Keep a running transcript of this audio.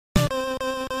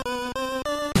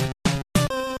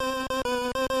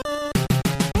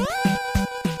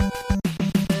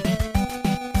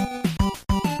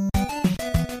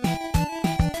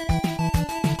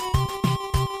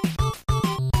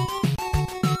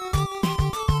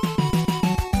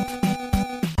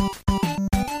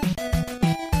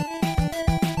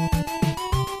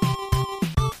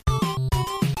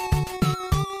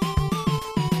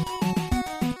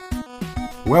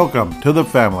Welcome to the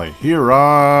family here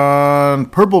on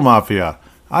Purple Mafia.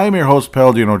 I am your host,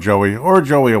 Paladino Joey, or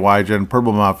Joey Elijah, and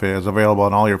Purple Mafia is available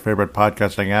on all your favorite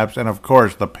podcasting apps, and of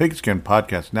course, the Pigskin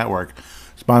Podcast Network,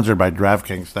 sponsored by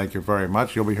DraftKings. Thank you very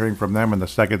much. You'll be hearing from them in the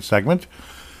second segment.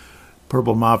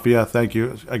 Purple Mafia, thank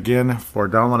you again for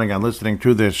downloading and listening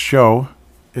to this show.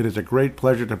 It is a great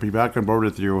pleasure to be back on board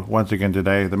with you once again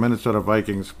today. The Minnesota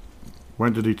Vikings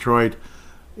went to Detroit.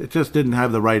 It just didn't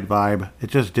have the right vibe. It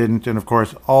just didn't. And, of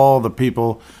course, all the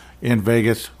people in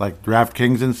Vegas, like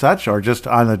DraftKings and such, or just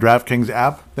on the DraftKings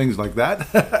app, things like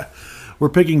that, we're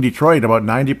picking Detroit. About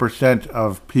 90%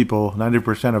 of people,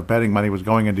 90% of betting money was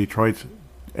going in Detroit's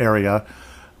area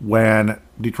when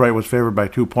Detroit was favored by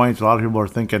 2 points. A lot of people are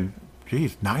thinking,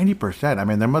 geez, 90%. I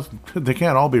mean, they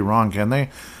can't all be wrong, can they?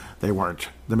 They weren't.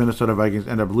 The Minnesota Vikings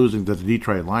end up losing to the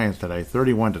Detroit Lions today,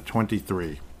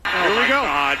 31-23. Here we go.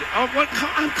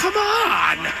 Come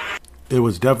on! It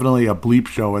was definitely a bleep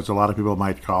show, as a lot of people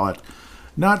might call it.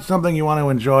 Not something you want to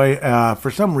enjoy.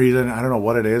 For some reason, I don't know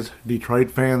what it is, Detroit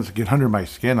fans get under my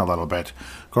skin a little bit.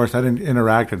 Of course, I didn't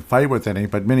interact and fight with any,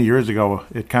 but many years ago,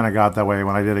 it kind of got that way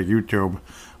when I did a YouTube.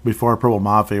 Before Purple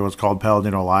Mafia, it was called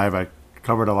Paladino Live. I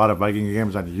covered a lot of Viking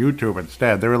games on YouTube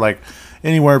instead. They were like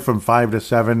anywhere from 5 to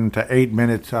 7 to 8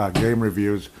 minute game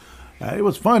reviews. It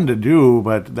was fun to do,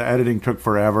 but the editing took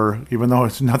forever, even though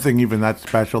it's nothing even that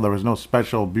special. There was no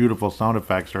special, beautiful sound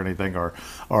effects or anything, or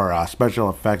special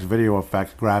effects, video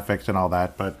effects, graphics, and all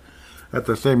that. But at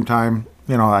the same time,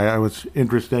 you know, I was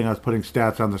interesting. I was putting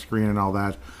stats on the screen and all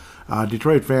that.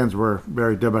 Detroit fans were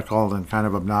very difficult and kind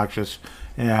of obnoxious,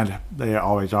 and they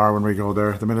always are when we go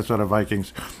there, the Minnesota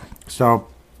Vikings. So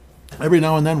every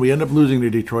now and then we end up losing to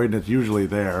Detroit, and it's usually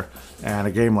there. And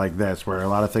a game like this, where a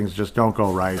lot of things just don't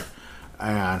go right,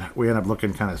 and we end up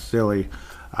looking kind of silly.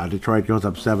 Detroit goes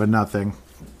up 7-0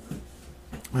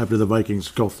 after the Vikings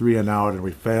go 3-and-out, and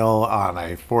we fail on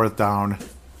a fourth down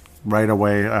right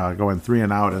away, going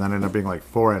 3-and-out, and then end up being like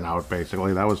 4-and-out,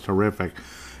 basically. That was terrific.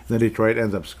 And then Detroit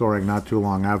ends up scoring not too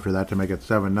long after that to make it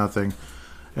 7-0.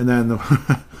 And then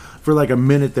for like a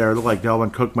minute there, it looked like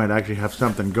Dalvin Cook might actually have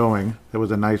something going. It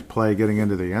was a nice play getting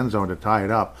into the end zone to tie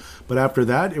it up. But after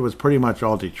that, it was pretty much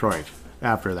all Detroit.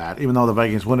 After that, even though the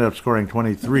Vikings ended up scoring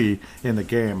 23 in the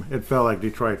game, it felt like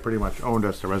Detroit pretty much owned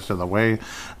us the rest of the way.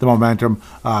 The momentum.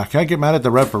 Can't get mad at the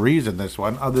referees in this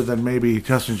one, other than maybe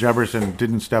Justin Jefferson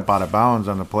didn't step out of bounds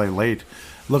on the play late.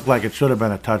 Looked like it should have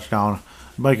been a touchdown.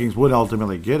 Vikings would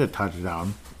ultimately get a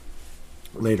touchdown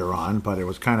later on, but it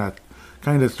was kind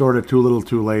of sort of too little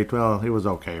too late. Well, it was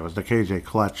okay. It was the KJ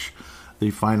clutch, the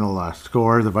final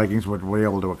score the Vikings were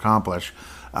able to accomplish.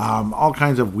 All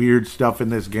kinds of weird stuff in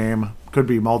this game. Could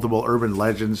be multiple urban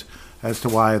legends as to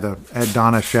why the Ed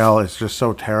Donashell is just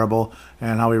so terrible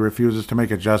and how he refuses to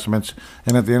make adjustments.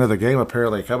 And at the end of the game,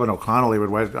 apparently Kevin O'Connell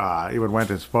even went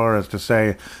as far as to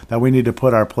say that we need to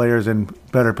put our players in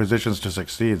better positions to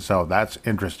succeed. So that's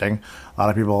interesting. A lot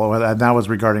of people, and that was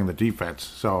regarding the defense.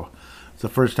 So it's the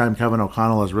first time Kevin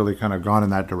O'Connell has really kind of gone in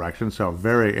that direction. So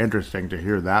very interesting to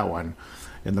hear that one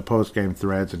in the post-game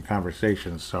threads and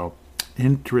conversations. So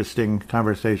interesting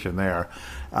conversation there.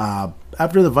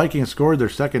 After the Vikings scored their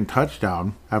second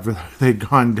touchdown, after they'd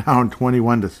gone down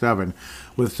 21-7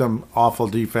 with some awful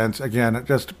defense, again,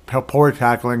 just poor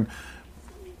tackling.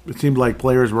 It seemed like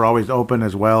players were always open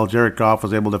as well. Jared Goff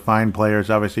was able to find players.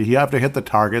 Obviously, he had to hit the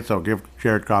target, so give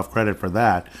Jared Goff credit for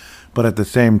that. But at the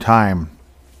same time,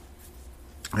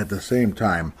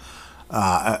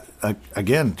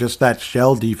 again, just that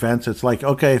shell defense. It's like,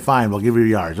 okay, fine, we'll give you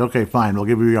yards. Okay, fine, we'll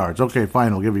give you yards. Okay,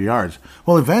 fine, we'll give you yards.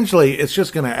 Well, eventually, it's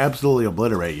just going to absolutely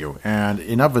obliterate you, and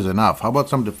enough is enough. How about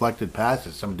some deflected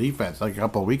passes, some defense, like a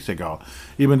couple of weeks ago?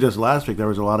 Even just last week, there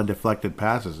was a lot of deflected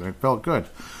passes, and it felt good.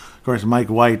 Of course, Mike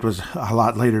White was a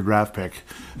lot later draft pick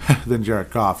than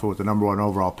Jared Goff, who was the number 1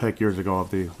 overall pick years ago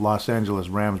of the Los Angeles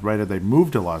Rams, right as they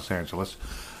moved to Los Angeles.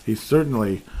 He's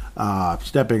certainly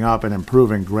stepping up and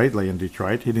improving greatly in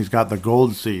Detroit, and he's got the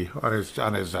gold C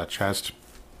on his chest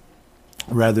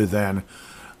rather than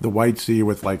the white C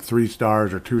with like 3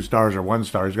 stars or 2 stars or 1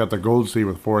 star. He's got the gold C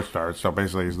with 4 stars. So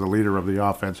basically, he's the leader of the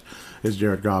offense. Is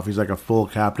Jared Goff? He's like a full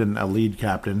captain, a lead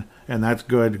captain, and that's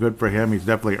good. Good for him. He's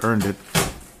definitely earned it.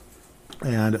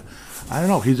 And I don't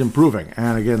know, he's improving.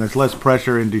 And again, there's less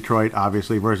pressure in Detroit,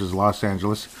 obviously, versus Los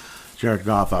Angeles. Jared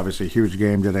Goff, obviously, huge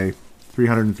game today.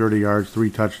 330 yards, 3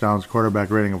 touchdowns, quarterback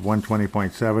rating of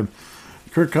 120.7.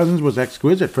 Kirk Cousins was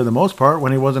exquisite for the most part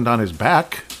when he wasn't on his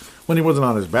back.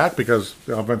 Because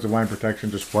the offensive line protection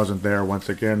just wasn't there once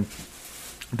again.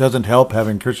 It doesn't help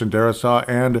having Christian Darrisaw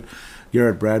and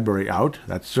Garrett Bradbury out.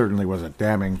 That certainly was a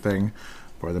damning thing.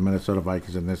 for the Minnesota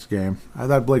Vikings in this game. I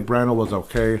thought Blake Brandel was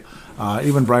okay.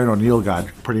 Even Brian O'Neill got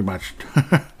pretty much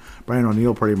Brian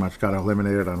O'Neill pretty much got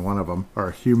eliminated on one of them, or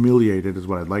humiliated is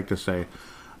what I'd like to say,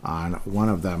 on one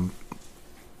of them.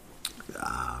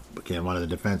 Again, one of the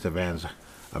defensive ends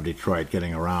of Detroit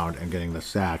getting around and getting the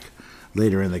sack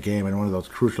later in the game, and one of those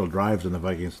crucial drives, and the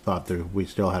Vikings thought that we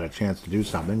still had a chance to do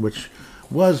something, which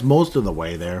was most of the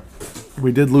way there.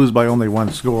 We did lose by only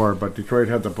one score, but Detroit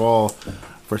had the ball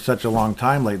for such a long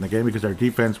time late in the game because our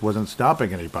defense wasn't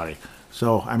stopping anybody.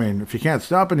 So, I mean, if you can't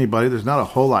stop anybody, there's not a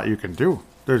whole lot you can do.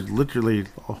 There's literally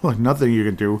nothing you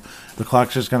can do. The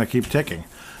clock's just going to keep ticking.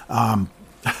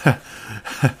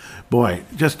 Boy,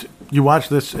 just you watch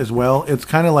this as well. It's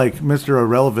kind of like Mr.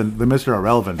 Irrelevant, the Mr.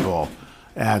 Irrelevant Bowl,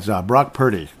 as Brock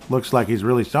Purdy looks like he's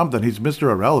really something. He's Mr.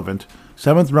 Irrelevant,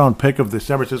 7th round pick of the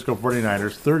San Francisco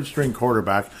 49ers, 3rd string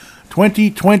quarterback,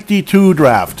 2022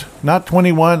 draft, not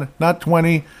 21, not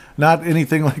 20, not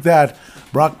anything like that.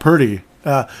 Brock Purdy.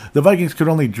 The Vikings could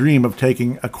only dream of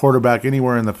taking a quarterback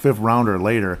anywhere in the 5th round or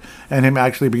later, and him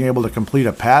actually being able to complete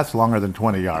a pass longer than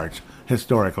 20 yards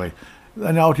historically.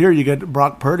 And out here you get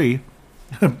Brock Purdy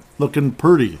looking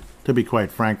purdy, to be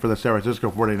quite frank, for the San Francisco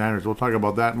 49ers. We'll talk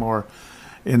about that more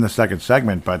in the second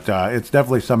segment, but it's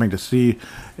definitely something to see.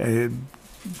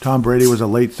 Tom Brady was a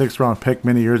late 6th round pick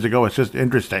many years ago. It's just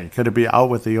interesting. Could it be out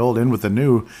with the old, in with the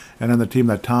new, and then the team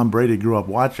that Tom Brady grew up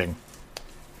watching,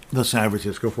 the San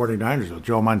Francisco 49ers, with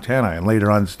Joe Montana and later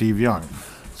on Steve Young.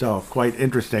 So quite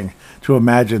interesting to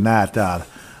imagine that,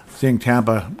 seeing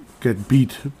Tampa get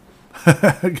beat,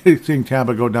 seeing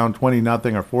Tampa go down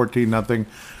 20-0 or 14-0.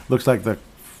 Looks like the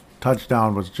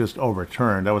touchdown was just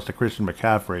overturned. That was to Christian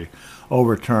McCaffrey,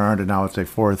 overturned, and now it's a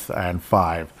 4th and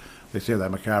 5. They say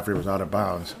that McCaffrey was out of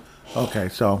bounds. Okay,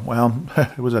 so, well,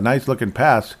 it was a nice-looking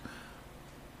pass.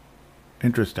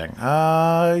 Interesting.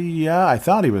 Yeah, I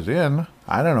thought he was in.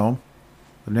 I don't know.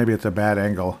 But maybe it's a bad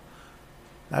angle.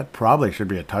 That probably should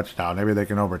be a touchdown. Maybe they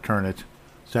can overturn it.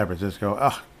 San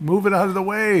Francisco. Move it out of the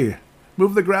way.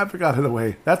 Move the graphic out of the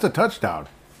way. That's a touchdown.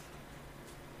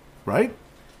 Right?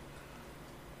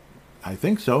 I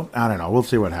think so. I don't know. We'll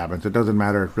see what happens. It doesn't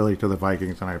matter really to the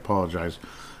Vikings, and I apologize.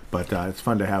 But it's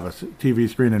fun to have a TV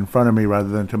screen in front of me rather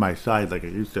than to my side like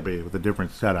it used to be with a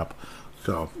different setup.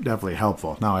 So definitely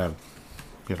helpful. Now I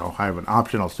have an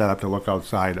optional setup to look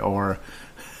outside or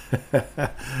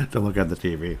to look at the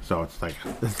TV. So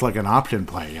it's like an option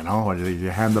play, whether you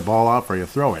hand the ball off or you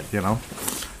throw it, You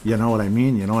know what I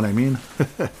mean? You know what I mean?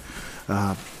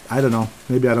 I don't know.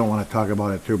 Maybe I don't want to talk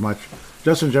about it too much.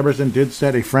 Justin Jefferson did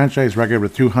set a franchise record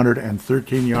with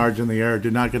 213 yards in the air.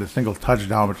 Did not get a single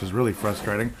touchdown, which is really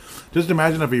frustrating. Just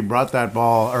imagine if he brought that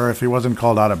ball, or if he wasn't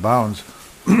called out of bounds,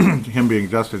 him being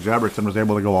Justin Jefferson was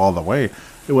able to go all the way.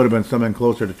 It would have been something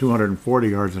closer to 240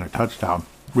 yards and a touchdown,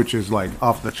 which is like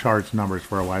off the charts numbers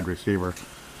for a wide receiver.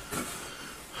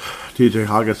 TJ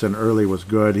Hockenson early was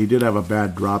good. He did have a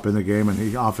bad drop in the game, and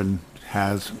he often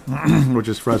has, which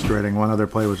is frustrating. One other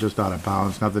play was just out of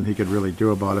bounds. Nothing he could really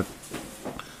do about it.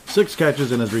 6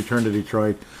 catches in his return to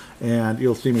Detroit, and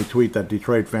you'll see me tweet that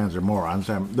Detroit fans are morons.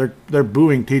 They're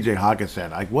booing TJ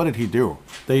Hockenson. Like, what did he do?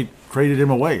 They traded him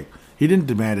away. He didn't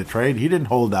demand a trade. He didn't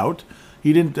hold out.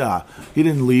 He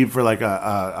didn't leave for like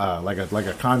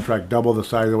a contract double the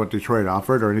size of what Detroit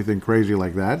offered or anything crazy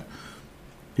like that.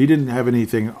 He didn't have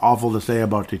anything awful to say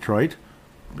about Detroit.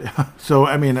 So,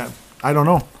 I mean, I don't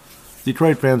know.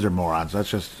 Detroit fans are morons. That's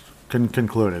just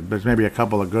concluded. There's maybe a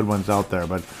couple of good ones out there,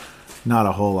 but not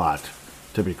a whole lot,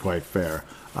 to be quite fair.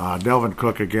 Delvin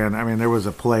Cook again. I mean, there was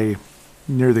a play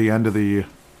near the end of the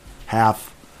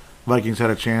half. Vikings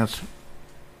had a chance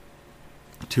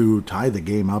to tie the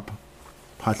game up,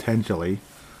 potentially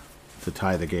to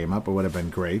tie the game up. It would have been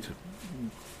great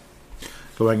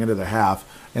going into the half.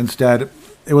 Instead,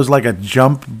 it was like a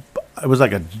jump. It was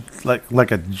like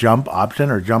a jump option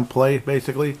or jump play,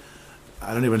 basically.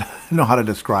 I don't even know how to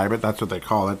describe it. That's what they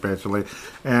call it, basically.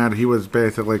 And he was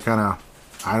basically kind of,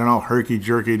 I don't know,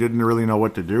 herky-jerky, didn't really know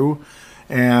what to do,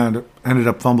 and ended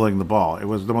up fumbling the ball. It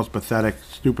was the most pathetic,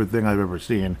 stupid thing I've ever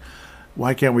seen.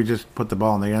 Why can't we just put the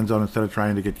ball in the end zone instead of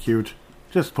trying to get cute?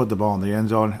 Just put the ball in the end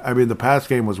zone. I mean, the pass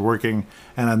game was working,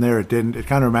 and on there it didn't. It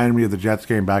kind of reminded me of the Jets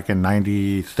game back in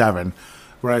 '97,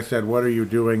 where I said, "What are you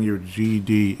doing, you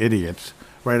GD idiots?"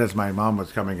 right as my mom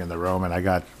was coming in the room, and I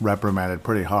got reprimanded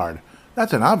pretty hard.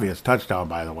 That's an obvious touchdown,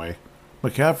 by the way.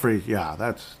 McCaffrey,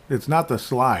 yeah, it's not the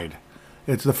slide.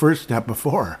 It's the first step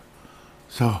before.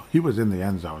 So he was in the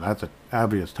end zone. That's an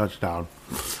obvious touchdown.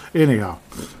 Anyhow,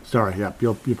 sorry, yeah,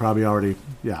 you probably already,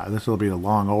 this will be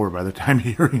long over by the time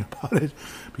you're hearing about it,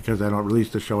 because I don't release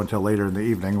the show until later in the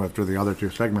evening after the other 2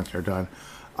 segments are done.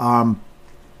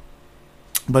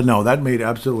 But no, that made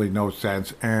absolutely no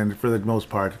sense. And for the most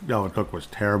part, Dalvin Cook was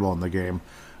terrible in the game.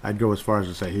 I'd go as far as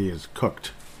to say he is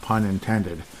cooked, pun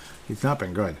intended. He's not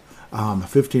been good.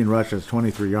 15 rushes,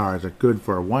 23 yards, a good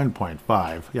for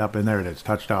 1.5. Yep, and there it is,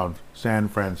 touchdown, San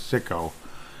Francisco.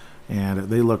 And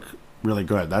they look really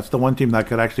good. That's the one team that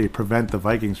could actually prevent the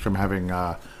Vikings from having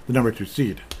the number 2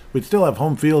 seed. We'd still have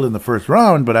home field in the first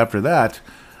round, but after that,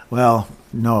 well,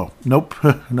 nope,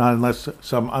 not unless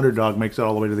some underdog makes it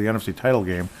all the way to the NFC title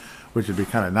game, which would be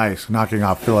kind of nice, knocking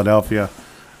off Philadelphia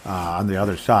on the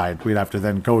other side. We'd have to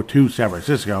then go to San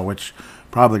Francisco, which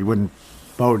probably wouldn't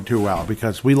bode too well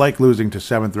because we like losing to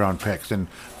 7th-round picks and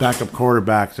backup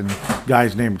quarterbacks and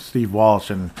guys named Steve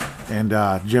Walsh and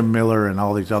Jim Miller and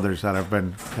all these others that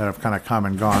have kind of come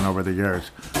and gone over the years.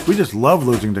 We just love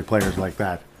losing to players like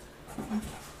that.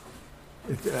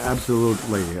 It's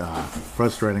absolutely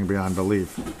frustrating beyond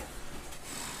belief.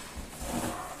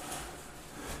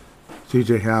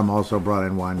 C.J. Ham also brought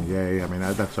in one. Yay. I mean,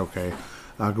 that's okay.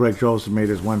 Greg Joseph made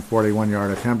his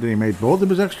 141-yard attempt, and he made both of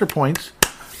his extra points.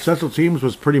 Special teams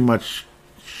was pretty much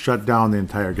shut down the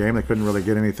entire game. They couldn't really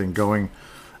get anything going.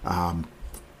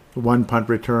 One punt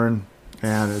return,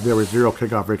 and there were 0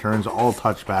 kickoff returns, all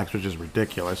touchbacks, which is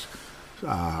ridiculous.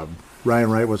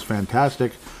 Ryan Wright was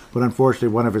fantastic, but unfortunately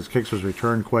one of his kicks was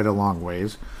returned quite a long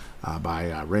ways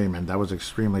by Raymond. That was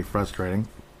extremely frustrating.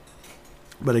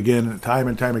 But again, time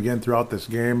and time again throughout this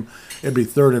game, it'd be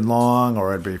 3rd and long,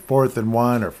 or it'd be 4th and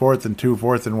 1, or 4th and 2,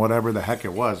 4th and whatever the heck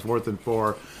it was, 4th and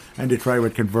 4, and Detroit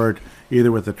would convert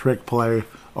either with a trick play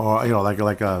or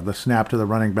like the snap to the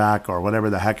running back or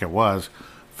whatever the heck it was,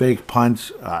 fake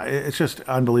punts. It's just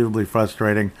unbelievably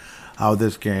frustrating how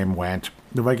this game went.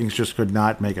 The Vikings just could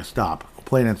not make a stop.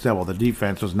 Plain and simple, the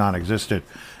defense was non-existent.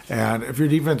 And if your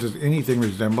defense is anything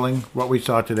resembling what we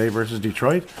saw today versus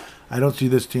Detroit, I don't see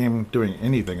this team doing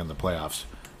anything in the playoffs.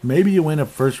 Maybe you win a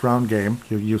first-round game.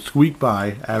 You squeak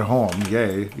by at home.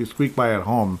 Yay. You squeak by at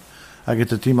home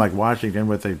against a team like Washington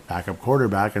with a backup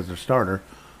quarterback as their starter,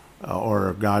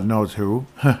 or God knows who.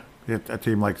 A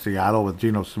team like Seattle with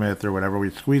Geno Smith or whatever. We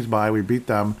squeeze by, we beat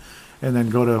them, and then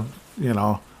go to,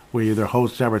 we either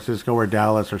host San Francisco or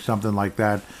Dallas or something like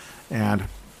that. And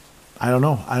I don't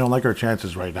know. I don't like our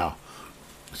chances right now.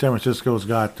 San Francisco's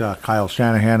got Kyle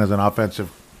Shanahan as an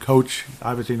offensive coach.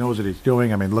 Obviously knows what he's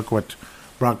doing. I mean, look what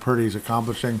Brock Purdy's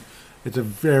accomplishing. It's a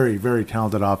very, very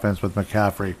talented offense with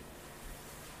McCaffrey,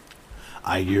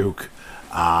 Ayuk,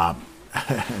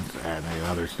 and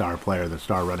another star player, the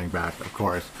star running back, of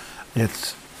course.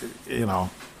 It's,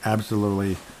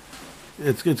 absolutely,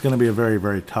 it's going to be a very,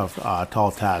 very tough,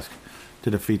 tall task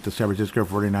to defeat the San Francisco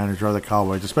 49ers or the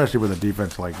Cowboys, especially with a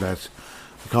defense like this.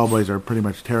 The Cowboys are pretty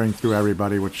much tearing through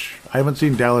everybody, which I haven't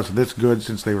seen Dallas this good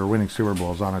since they were winning Super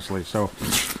Bowls, honestly. So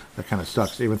that kind of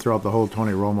sucks. Even throughout the whole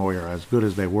Tony Romo era, as good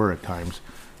as they were at times,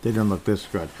 they didn't look this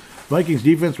good. Vikings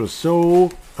defense was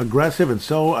so aggressive and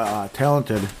so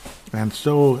talented and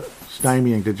so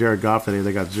stymieing to Jared Goff today,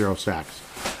 they got 0 sacks.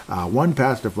 One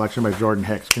pass deflection by Jordan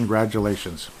Hicks.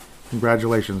 Congratulations.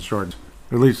 Congratulations, Jordan.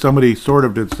 Or at least somebody sort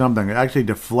of did something. It actually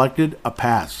deflected a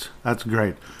pass. That's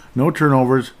great. No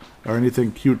turnovers or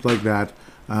anything cute like that.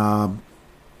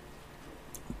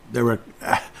 There were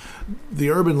the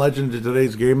urban legend of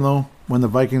today's game, though, when the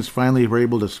Vikings finally were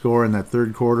able to score in that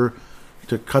third quarter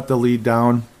to cut the lead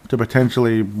down to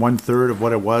potentially 1/3 of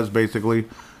what it was, basically.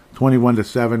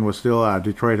 21-7 was still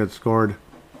Detroit had scored.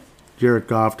 Jared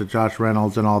Goff to Josh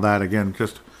Reynolds and all that. Again,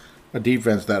 just a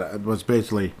defense that was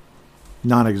basically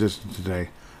non-existent today.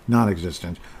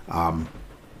 Non-existent.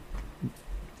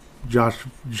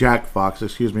 Jack Fox,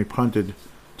 punted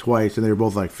twice, and they were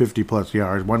both like 50-plus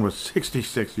yards. One was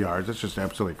 66 yards. That's just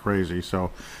absolutely crazy.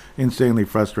 So insanely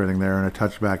frustrating there, and a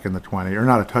touchback in the 20. Or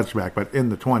not a touchback, but in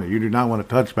the 20. You do not want a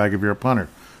touchback if you're a punter.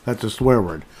 That's a swear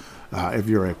word if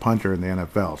you're a punter in the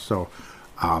NFL. So,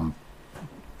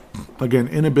 again,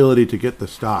 inability to get the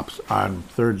stops on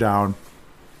 3rd down,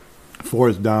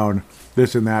 4th down,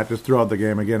 this and that, just throughout the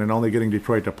game again, and only getting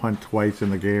Detroit to punt twice in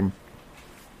the game.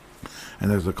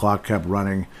 And as the clock kept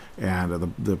running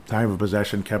and the time of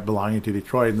possession kept belonging to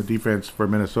Detroit, and the defense for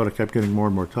Minnesota kept getting more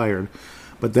and more tired.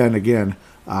 But then again,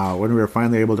 when we were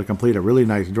finally able to complete a really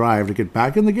nice drive to get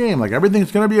back in the game, like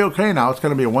everything's going to be okay now. It's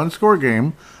going to be a 1-score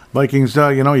game. Vikings,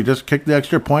 you just kick the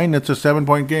extra point, and it's a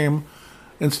 7-point game.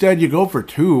 Instead, you go for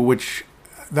 2, which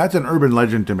that's an urban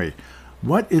legend to me.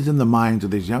 What is in the minds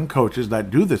of these young coaches that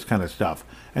do this kind of stuff?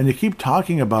 And you keep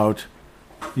talking about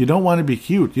you don't want to be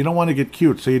cute. You don't want to get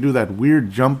cute. So you do that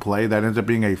weird jump play that ends up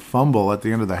being a fumble at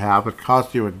the end of the half. It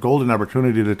costs you a golden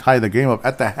opportunity to tie the game up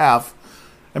at the half.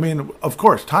 I mean, of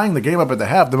course, tying the game up at the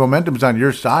half, the momentum's on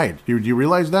your side. Do you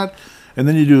realize that? And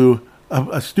then you do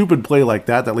a stupid play like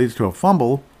that leads to a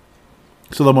fumble.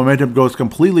 So the momentum goes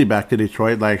completely back to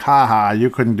Detroit, like, ha ha, you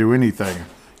couldn't do anything.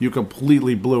 You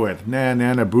completely blew it.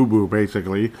 Na boo boo,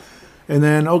 basically. And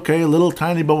then, okay, a little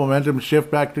tiny bit momentum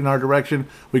shift back in our direction.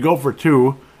 We go for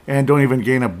 2 and don't even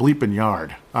gain a bleeping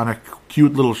yard on a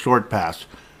cute little short pass.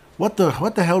 What the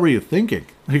hell were you thinking?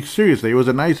 Like, seriously, it was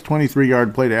a nice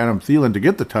 23-yard play to Adam Thielen to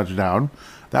get the touchdown.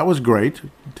 That was great.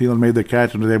 Thielen made the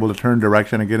catch and was able to turn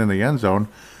direction and get in the end zone.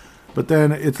 But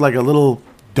then it's like a little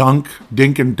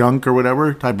dink and dunk or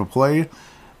whatever type of play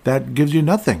that gives you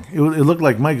nothing. It looked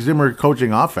like Mike Zimmer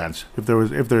coaching offense,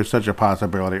 if there's such a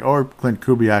possibility, or Clint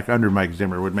Kubiak under Mike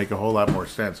Zimmer would make a whole lot more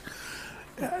sense.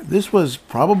 This was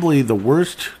probably the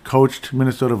worst coached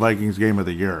Minnesota Vikings game of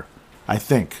the year, I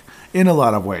think, in a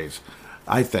lot of ways.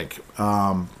 I think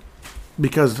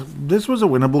because this was a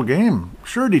winnable game.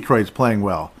 Sure, Detroit's playing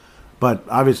well, but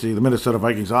obviously the Minnesota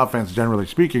Vikings offense, generally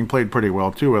speaking, played pretty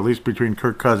well too, at least between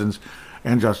Kirk Cousins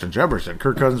and Justin Jefferson.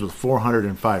 Kirk Cousins with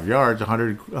 405 yards,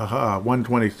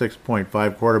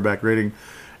 126.5 quarterback rating,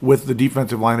 with the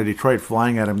defensive line of Detroit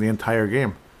flying at him the entire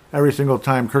game. Every single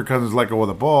time Kirk Cousins let go of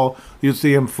the ball, you'd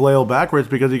see him flail backwards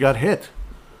because he got hit.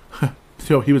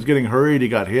 So he was getting hurried, he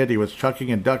got hit, he was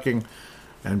chucking and ducking,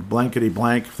 and blankety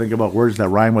blank. Think about words that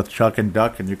rhyme with chuck and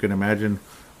duck, and you can imagine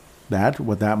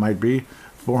what that might be.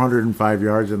 405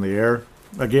 yards in the air.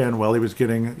 Again, while he was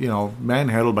getting,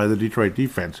 manhandled by the Detroit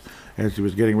defense as he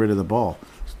was getting rid of the ball,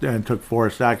 and took 4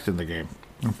 sacks in the game.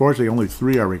 Unfortunately, only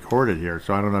 3 are recorded here,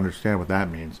 so I don't understand what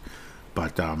that means.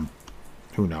 But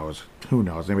who knows? Who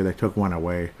knows? Maybe they took one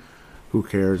away. Who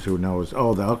cares? Who knows?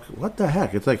 Oh, what the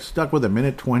heck? It's like stuck with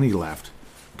 1:20 left.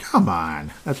 Come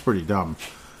on. That's pretty dumb.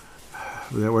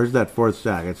 Where's that 4th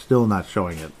sack? It's still not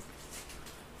showing it.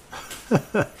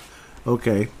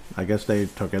 Okay, I guess they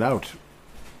took it out.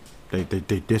 They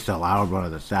disallowed one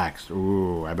of the sacks.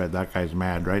 Ooh, I bet that guy's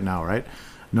mad right now, right?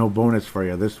 No bonus for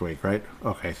you this week, right?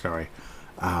 Okay, sorry.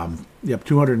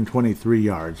 223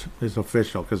 yards is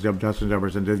official because Justin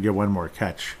Jefferson did get one more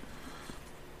catch.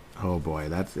 Oh boy,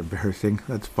 that's embarrassing.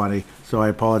 That's funny. So I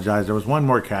apologize. There was one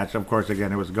more catch. Of course,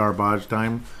 again, it was garbage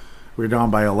time. We were down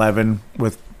by 11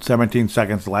 with 17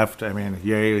 seconds left. I mean,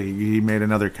 yay, he made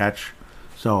another catch.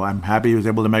 So I'm happy he was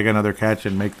able to make another catch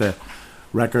and make the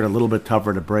record a little bit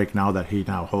tougher to break now that he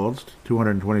now holds.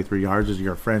 223 yards is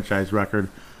your franchise record.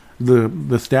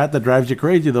 The stat that drives you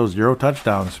crazy, those 0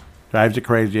 touchdowns, drives you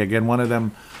crazy. Again, one of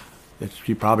them,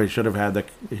 he probably should have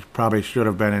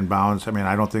been in bounds. I mean,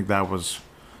 I don't think that was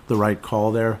the right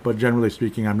call there, but generally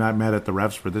speaking, I'm not mad at the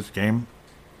refs for this game.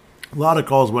 A lot of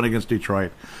calls went against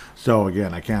Detroit, so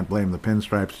again, I can't blame the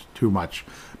Pinstripes too much.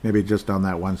 Maybe just on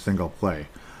that one single play.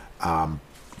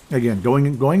 Again,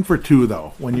 going for 2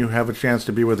 though, when you have a chance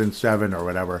to be within 7 or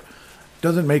whatever,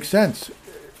 doesn't make sense.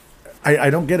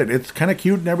 I don't get it. It's kind of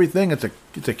cute and everything.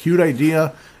 It's a cute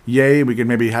idea. Yay, we can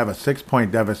maybe have a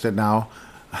 6-point deficit now,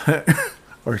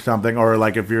 or something. Or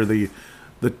like if you're the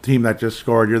team that just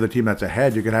scored, you're the team that's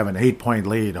ahead, you can have an 8-point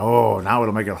lead. Oh, now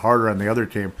it'll make it harder on the other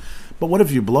team. But what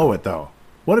if you blow it though?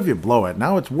 What if you blow it?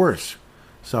 Now it's worse.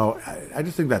 So I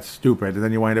just think that's stupid. And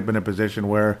then you wind up in a position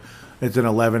where it's an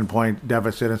 11-point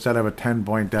deficit instead of a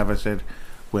 10-point deficit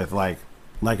with like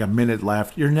a minute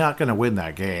left. You're not going to win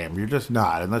that game. You're just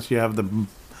not, unless you have the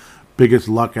biggest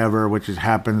luck ever, which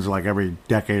happens like every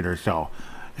decade or so.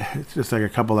 It's just like a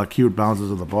couple of cute bounces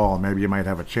of the ball, and maybe you might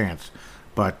have a chance.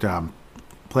 But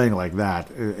playing like that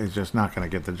is just not going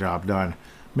to get the job done.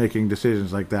 Making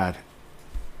decisions like that,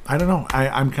 I don't know.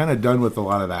 I'm kind of done with a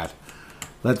lot of that.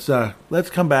 Let's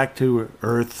come back to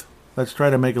earth. Let's try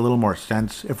to make a little more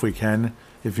sense if we can,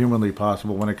 if humanly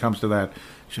possible. When it comes to that,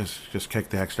 just kick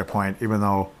the extra point. Even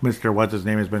though Mr.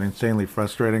 What's-His-Name has been insanely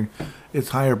frustrating, it's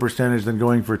higher percentage than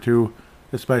going for 2,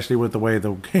 especially with the way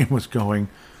the game was going.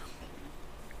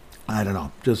 I don't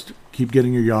know. Just keep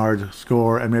getting your yards,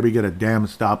 score, and maybe get a damn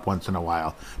stop once in a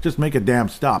while. Just make a damn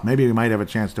stop. Maybe we might have a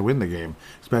chance to win the game,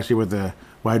 especially with the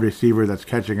wide receiver that's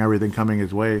catching everything coming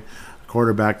his way, a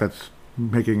quarterback that's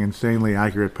making insanely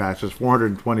accurate passes,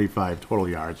 425 total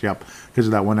yards, yep, because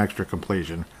of that one extra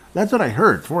completion. That's what I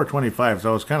heard, 425, so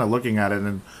I was kind of looking at it,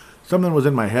 and something was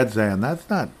in my head saying, that's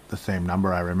not the same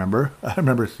number I remember. I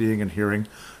remember seeing and hearing.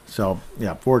 So,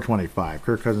 yeah, 425.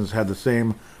 Kirk Cousins had the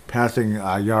same passing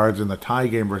yards in the tie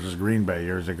game versus Green Bay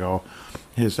years ago.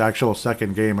 His actual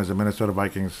second game as a Minnesota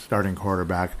Vikings starting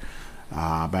quarterback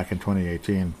back in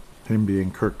 2018. Him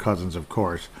being Kirk Cousins, of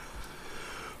course.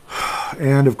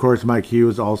 And, of course, Mike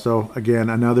Hughes also. Again,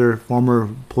 another former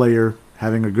player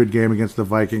having a good game against the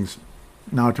Vikings.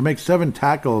 Now, to make 7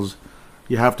 tackles,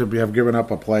 You have to have given up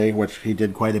a play, which he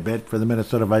did quite a bit for the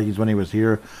Minnesota Vikings when he was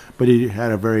here, but he had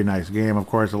a very nice game. Of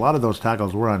course, a lot of those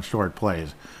tackles were on short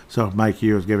plays, so Mike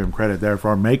Hughes gave him credit there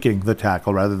for making the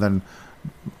tackle rather than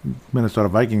Minnesota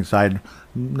Vikings side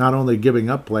not only giving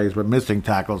up plays but missing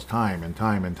tackles time and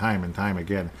time and time and time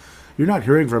again. You're not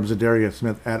hearing from Zadarius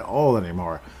Smith at all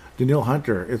anymore. Danielle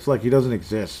Hunter, it's like he doesn't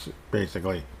exist,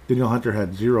 basically. Danielle Hunter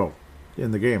had 0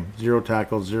 in the game. 0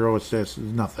 tackles, 0 assists,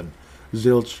 nothing.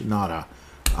 Zilch, nada.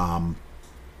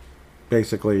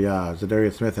 Basically,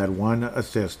 Zadarius Smith had 1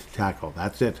 assist tackle.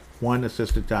 That's it. 1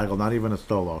 assisted tackle, not even a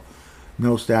solo.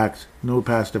 No sacks, no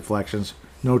pass deflections,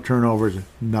 no turnovers,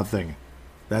 nothing.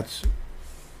 That's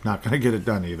not going to get it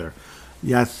done either.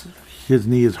 Yes, his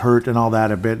knee is hurt and all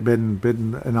that, a bit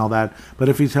bitten and all that. But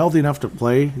if he's healthy enough to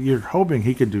play, you're hoping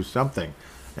he could do something.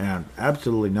 And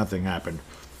absolutely nothing happened.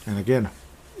 And again,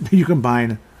 you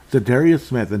combine Zadarius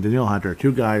Smith and Danielle Hunter,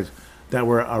 2 guys that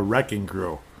were a wrecking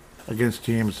crew against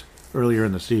teams earlier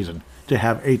in the season, to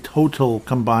have a total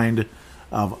combined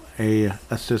of 1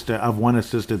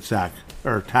 assisted sack,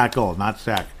 or tackle, not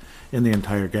sack, in the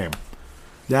entire game.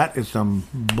 That is some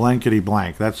blankety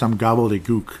blank. That's some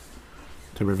gobbledygook,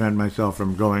 to prevent myself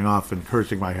from going off and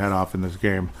cursing my head off in this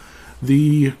game.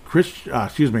 The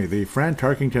Fran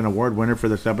Tarkington Award winner for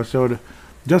this episode,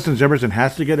 Justin Jefferson,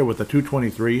 has to get it with a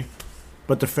 223,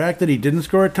 but the fact that he didn't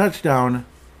score a touchdown,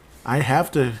 I have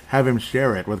to have him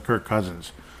share it with Kirk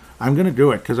Cousins. I'm going to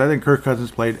do it because I think Kirk Cousins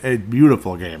played a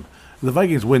beautiful game. If the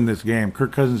Vikings win this game,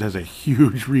 Kirk Cousins has a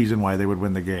huge reason why they would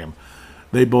win the game.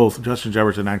 They both, Justin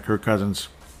Jefferson and Kirk Cousins,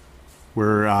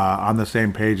 were on the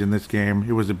same page in this game.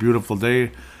 It was a beautiful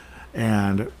day,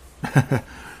 and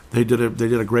they did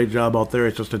a great job out there.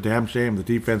 It's just a damn shame the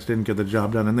defense didn't get the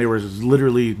job done, and there was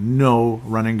literally no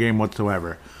running game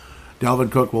whatsoever.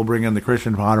 Dalvin Cook will bring in the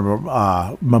Christian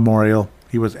Ponder Memorial.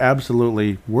 He was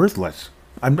absolutely worthless.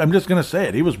 I'm just going to say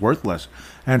it. He was worthless.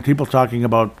 And people talking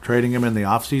about trading him in the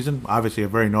offseason, obviously a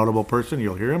very notable person.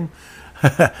 You'll hear him.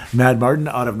 Mad Martin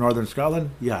out of Northern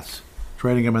Scotland, yes.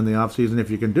 Trading him in the offseason, if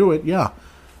you can do it, yeah.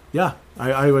 Yeah,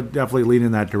 I would definitely lean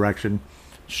in that direction.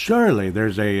 Surely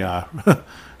there's a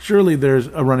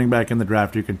running back in the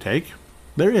draft you can take.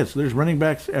 There is. There's running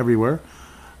backs everywhere.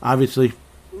 Obviously,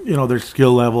 there's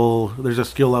skill level. There's a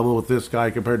skill level with this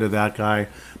guy compared to that guy.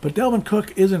 But Dalvin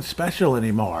Cook isn't special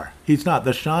anymore. He's not.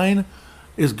 The shine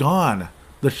is gone.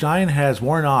 The shine has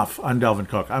worn off on Dalvin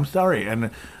Cook. I'm sorry. And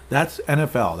that's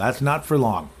NFL. That's not for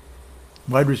long.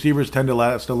 Wide receivers tend to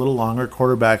last a little longer.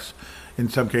 Quarterbacks, in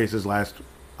some cases, last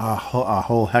a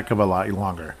whole heck of a lot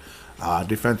longer.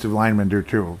 Defensive linemen do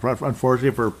too.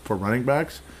 Unfortunately for running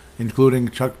backs, including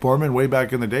Chuck Borman way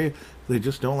back in the day, they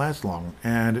just don't last long.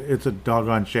 And it's a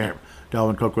doggone shame.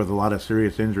 Dalvin Cook with a lot of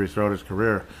serious injuries throughout his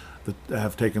career that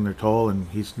have taken their toll, and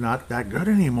he's not that good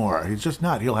anymore. He's just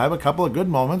not. He'll have a couple of good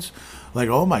moments, like,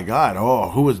 oh my God,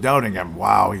 who was doubting him?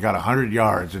 Wow, he got 100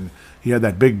 yards, and he had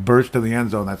that big burst in the end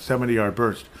zone, that 70-yard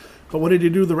burst. But what did he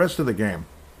do the rest of the game?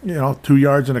 2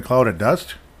 yards in a cloud of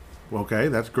dust? Okay,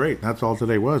 that's great. That's all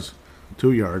today was.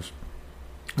 2 yards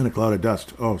in a cloud of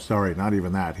dust. Oh, sorry, not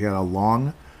even that. He had a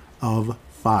long of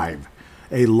 5.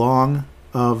 A long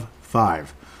of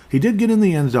 5. He did get in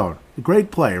the end zone.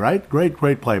 Great play, right? Great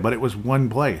play, but it was one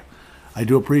play. I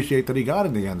do appreciate that he got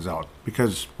in the end zone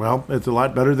because, well, it's a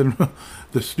lot better than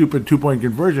the stupid 2-point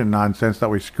conversion nonsense that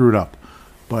we screwed up.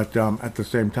 But at the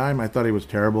same time, I thought he was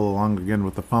terrible along again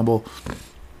with the fumble.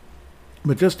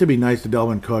 But just to be nice to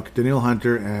Dalvin Cook, Danielle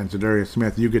Hunter, and Zadarius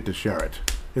Smith, you get to share it.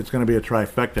 It's going to be a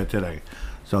trifecta today.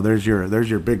 So there's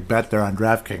your big bet there on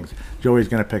DraftKings. Joey's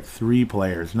going to pick 3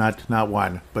 players, not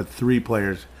 1, but 3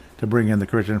 players to bring in the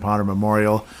Christian Ponder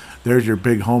Memorial. There's your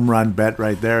big home run bet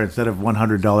right there. Instead of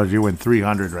 $100, you win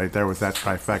 $300 right there with that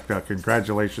trifecta.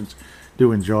 Congratulations.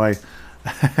 Do enjoy.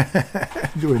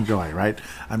 Do enjoy, right?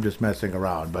 I'm just messing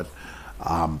around, but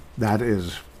that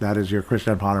is your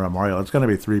Christian Ponder Memorial. It's going to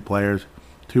be 3 players,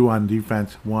 2 on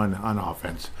defense, 1 on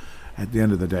offense at the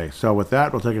end of the day. So with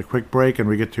that, we'll take a quick break and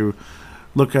we get to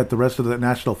look at the rest of the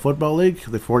National Football League.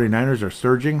 The 49ers are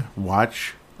surging.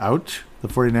 Watch out. The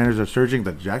 49ers are surging.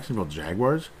 The Jacksonville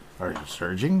Jaguars are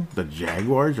surging. The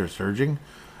Jaguars are surging.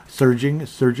 Surging.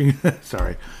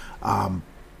 Sorry.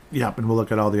 Yep, and we'll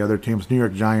look at all the other teams. New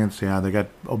York Giants, they got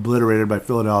obliterated by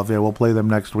Philadelphia. We'll play them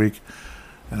next week.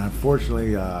 And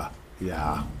unfortunately, that's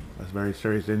a very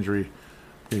serious injury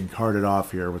being carted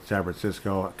off here with San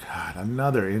Francisco. God,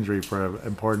 another injury for an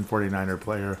important 49er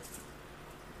player.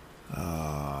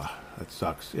 That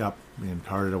sucks. Yep, being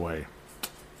carted away.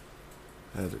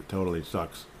 That totally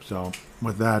sucks. So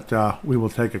with that, we will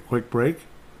take a quick break.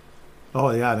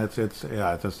 Oh yeah, and it's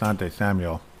Asante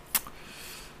Samuel.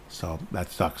 So that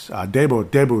sucks.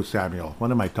 Debu Samuel. What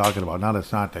am I talking about? Not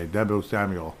Asante. Debu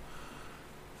Samuel.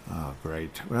 Oh,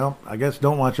 great. Well, I guess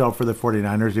don't watch out for the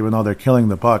 49ers, even though they're killing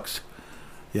the Bucks.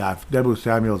 Yeah, if Debu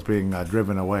Samuel's being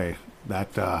driven away, that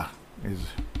is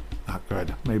not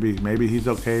good. Maybe he's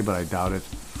okay, but I doubt it.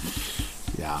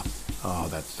 Yeah. Oh,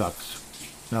 that sucks.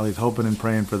 Well, he's hoping and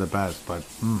praying for the best, but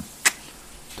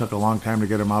took a long time to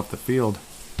get him off the field.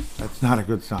 That's not a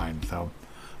good sign, so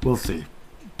we'll see.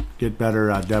 Get better,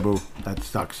 Debu. That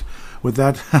sucks. With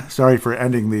that, sorry for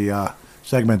ending the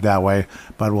segment that way,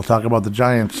 but we'll talk about the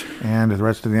Giants and the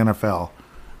rest of the NFL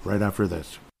right after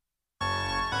this.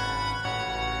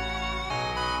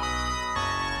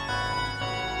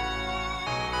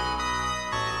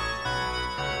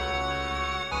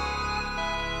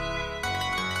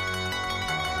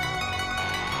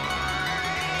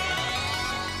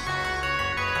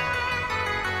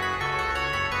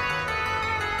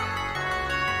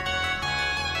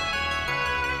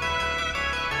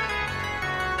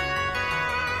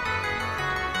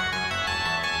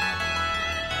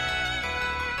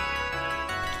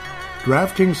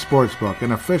 DraftKings Sportsbook,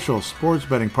 an official sports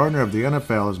betting partner of the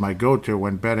NFL, is my go-to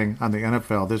when betting on the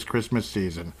NFL this Christmas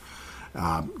season.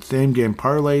 Same-game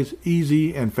parlays,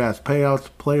 easy and fast payouts,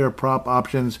 player prop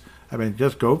options. I mean,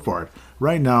 just go for it.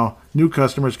 Right now, new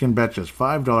customers can bet just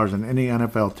 $5 on any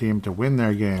NFL team to win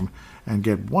their game and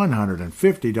get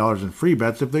 $150 in free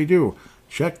bets if they do.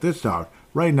 Check this out.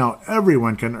 Right now,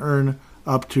 everyone can earn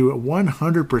up to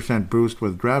 100% boost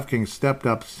with DraftKings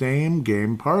stepped-up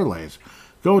same-game parlays.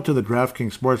 Go to the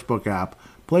DraftKings Sportsbook app,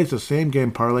 place a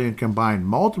same-game parlay, and combine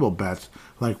multiple bets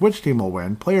like which team will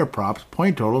win, player props,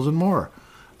 point totals, and more.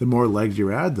 The more legs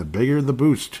you add, the bigger the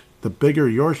boost, the bigger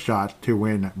your shot to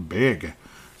win big.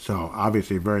 So,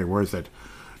 obviously, very worth it.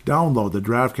 Download the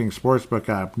DraftKings Sportsbook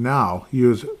app now.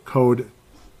 Use code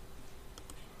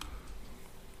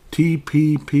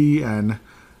TPPN.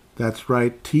 That's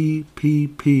right,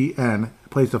 TPPN.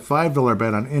 Place a $5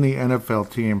 bet on any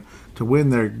NFL team to win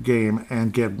their game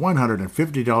and get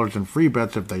 $150 in free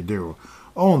bets if they do.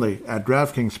 Only at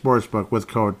DraftKings Sportsbook with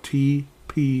code TPPN.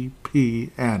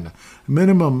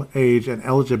 Minimum age and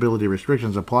eligibility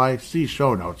restrictions apply. See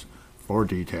show notes for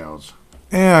details.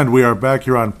 And we are back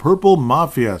here on Purple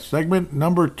Mafia, segment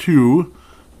number 2.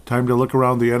 Time to look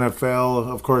around the NFL.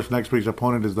 Of course, next week's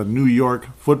opponent is the New York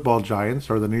Football Giants,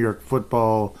 or the New York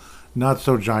Football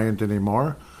not-so-giant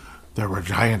anymore. There were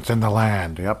giants in the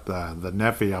land. Yep, the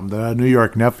Nephilim, the New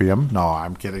York Nephilim. No,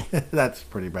 I'm kidding. That's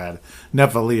pretty bad.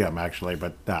 Nephilim, actually,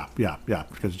 but yeah,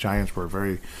 because giants were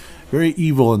very, very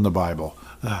evil in the Bible.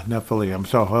 Nephilim.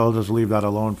 So I'll just leave that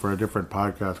alone for a different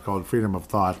podcast called Freedom of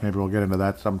Thought. Maybe we'll get into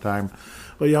that sometime.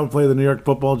 But yeah, we'll play the New York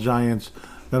Football Giants.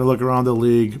 Got to look around the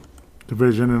league,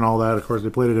 division, and all that. Of course, they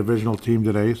played a divisional team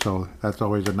today, so that's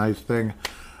always a nice thing.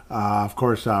 Of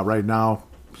course, right now,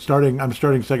 I'm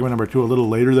starting segment number 2 a little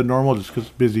later than normal, just because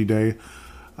it's a busy day.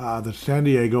 The San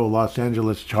Diego Los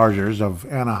Angeles Chargers of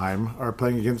Anaheim are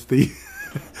playing against the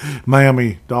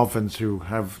Miami Dolphins, who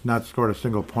have not scored a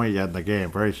single point yet in the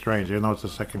game. Very strange, even though it's the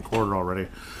second quarter already.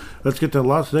 Let's get to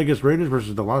Las Vegas Raiders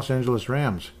versus the Los Angeles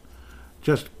Rams.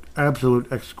 Just absolute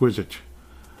exquisite.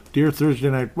 Dear Thursday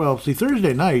night. Well, see,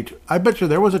 Thursday night, I bet you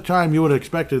there was a time you would have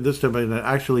expected this to be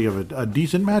actually a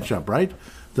decent matchup, right?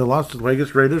 The Las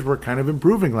Vegas Raiders were kind of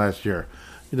improving last year.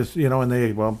 And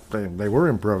they were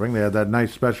improving. They had that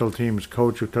nice special teams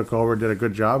coach who took over, did a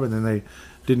good job, and then they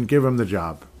didn't give him the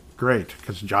job. Great,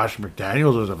 because Josh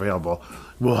McDaniels was available.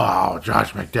 Wow,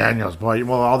 Josh McDaniels, boy.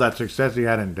 Well, all that success he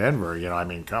had in Denver,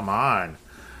 come on.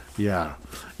 Yeah.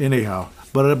 Anyhow,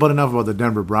 but enough about the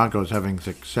Denver Broncos having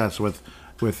success with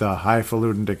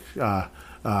highfalutin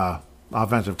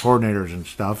offensive coordinators and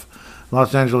stuff.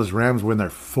 Los Angeles Rams win their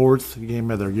 4th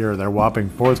game of the year, their whopping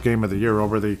 4th game of the year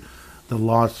over the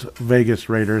Las Vegas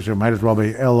Raiders, who might as well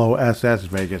be LOSS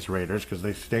Vegas Raiders because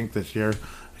they stink this year,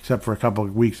 except for a couple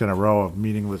of weeks in a row of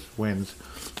meaningless wins.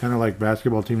 Kind of like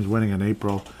basketball teams winning in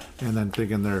April and then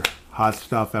thinking they're hot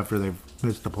stuff after they've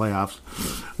missed the playoffs.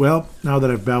 Well, now that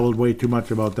I've babbled way too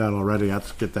much about that already,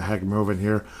 let's get the heck moving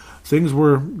here. Things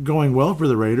were going well for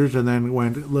the Raiders and then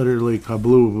went literally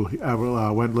kablooey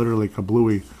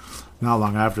not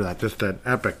long after that. Just an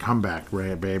epic comeback,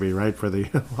 baby, right, for the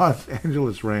Los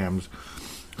Angeles Rams,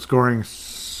 scoring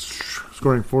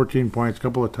 14 points, a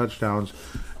couple of touchdowns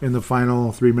in the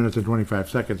final 3 minutes and 25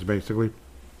 seconds, basically,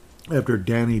 after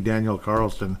Daniel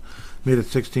Carlson made it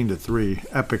 16-3.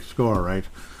 Epic score, right?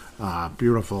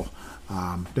 Beautiful.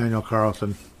 Daniel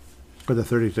Carlson with a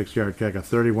 36-yard kick, a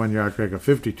 31-yard kick, a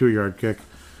 52-yard kick,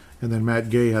 and then Matt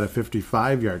Gay had a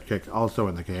 55-yard kick also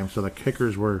in the game. So the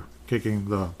kickers were kicking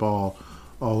the ball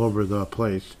all over the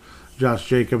place. Josh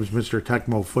Jacobs, Mr.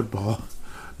 Tecmo Football,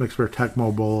 Mr.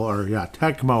 Tecmo Bowl,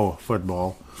 Tecmo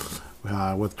Football,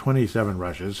 with 27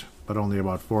 rushes, but only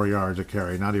about 4 yards a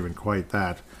carry. Not even quite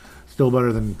that. Still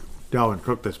better than Dalvin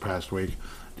Cook this past week.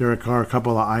 Derek Carr, a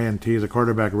couple of INTs, a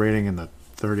quarterback rating in the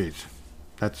 30s.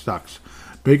 That sucks.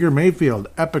 Baker Mayfield,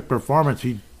 epic performance.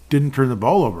 He didn't turn the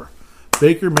ball over.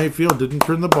 Baker Mayfield didn't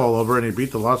turn the ball over, and he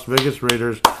beat the Las Vegas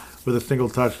Raiders with a single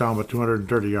touchdown with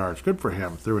 230 yards. Good for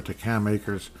him. Threw it to Cam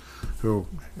Akers, who,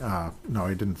 no,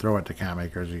 he didn't throw it to Cam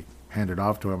Akers. He handed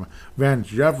off to him. Van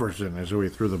Jefferson is who he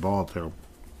threw the ball to.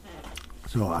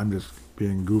 So I'm just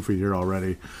being goofy here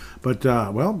already. But,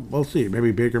 well, we'll see.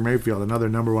 Maybe Baker Mayfield, another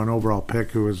number one overall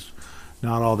pick who is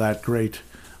not all that great,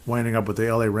 winding up with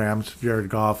the LA Rams. Jared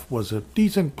Goff was a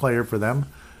decent player for them,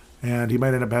 and he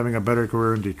might end up having a better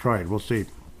career in Detroit. We'll see.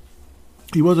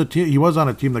 He was on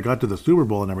a team that got to the Super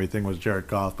Bowl and everything, was Jared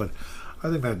Goff, but I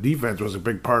think that defense was a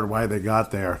big part of why they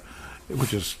got there,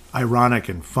 which is ironic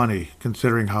and funny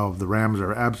considering how the Rams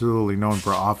are absolutely known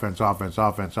for offense.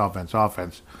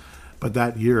 But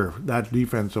that year, that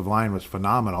defensive line was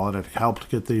phenomenal, and it helped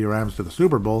get the Rams to the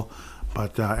Super Bowl.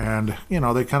 But and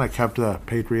they kind of kept the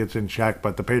Patriots in check,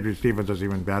 but the Patriots defense was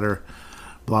even better.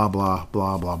 Blah blah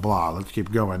blah blah blah. Let's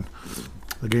keep going.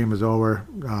 The game is over.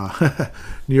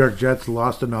 New York Jets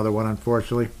lost another one,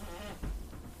 unfortunately.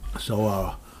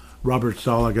 So Robert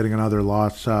Saleh getting another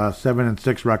loss.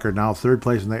 7-6 record now, third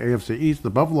place in the AFC East. The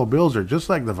Buffalo Bills are just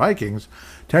like the Vikings,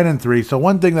 10-3. So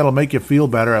one thing that'll make you feel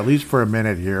better, at least for a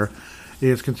minute here,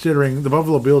 is considering the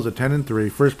Buffalo Bills at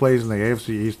 10-3, first place in the AFC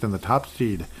East and the top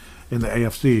seed in the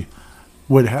AFC,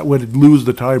 would lose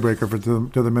the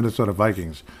tiebreaker to the Minnesota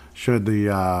Vikings should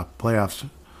the playoffs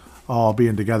all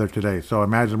being together today. So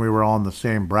imagine we were all in the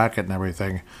same bracket and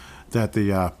everything, that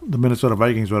the Minnesota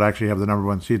Vikings would actually have the number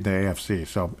one seed in the AFC.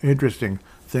 So interesting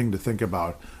thing to think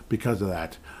about because of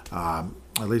that.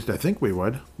 At least I think we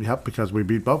would. Yep, because we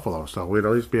beat Buffalo, so we'd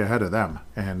at least be ahead of them.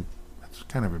 And it's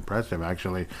kind of impressive,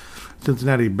 actually.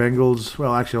 Cincinnati Bengals,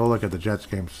 well, actually, I'll look at the Jets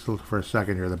game for a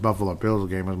second here. The Buffalo Bills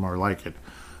game was more like it,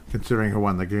 considering who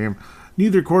won the game.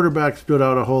 Neither quarterback stood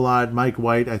out a whole lot. Mike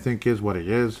White, I think, is what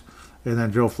he is. And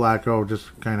then Joe Flacco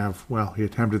just kind of, well, he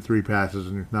attempted 3 passes,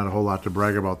 and not a whole lot to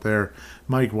brag about there.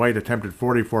 Mike White attempted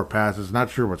 44 passes. Not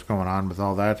sure what's going on with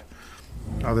all that,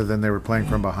 other than they were playing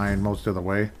from behind most of the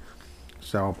way.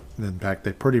 So, in fact,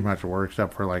 they pretty much were,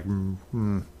 except for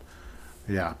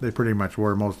they pretty much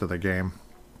were most of the game.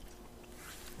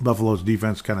 Buffalo's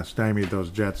defense kind of stymied those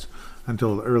Jets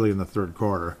until early in the third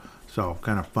quarter. So,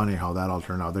 kind of funny how that all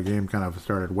turned out. The game kind of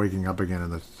started waking up again in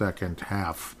the second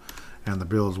half, and the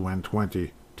Bills win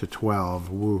 20-12.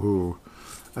 Woohoo.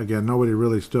 Again, nobody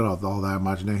really stood out all that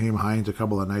much. Naheem Hines, a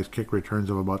couple of nice kick returns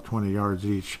of about 20 yards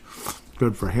each.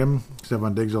 Good for him.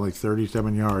 Stephon Diggs only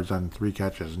 37 yards on 3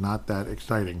 catches. Not that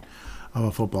exciting of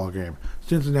a football game.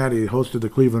 Cincinnati hosted the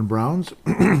Cleveland Browns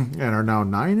and are now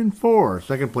 9-4,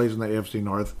 second place in the AFC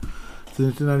North.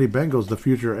 Cincinnati Bengals, the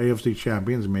future AFC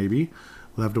champions, maybe.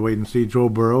 We'll have to wait and see. Joe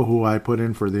Burrow, who I put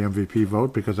in for the MVP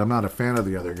vote because I'm not a fan of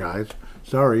the other guys.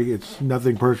 Sorry, it's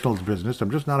nothing personal, it's business. I'm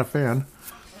just not a fan.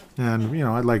 And,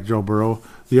 I like Joe Burrow.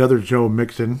 The other Joe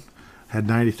Mixon had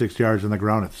 96 yards on the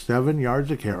ground at 7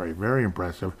 yards a carry. Very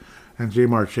impressive. And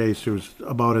Jamar Chase, who's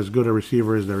about as good a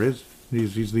receiver as there is.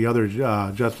 He's the other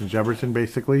Justin Jefferson,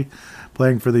 basically,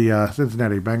 playing for the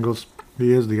Cincinnati Bengals.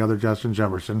 He is the other Justin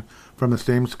Jefferson from the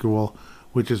same school,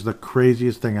 which is the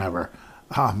craziest thing ever.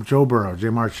 Joe Burrow,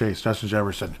 Jamar Chase, Justin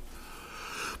Jefferson.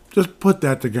 Just put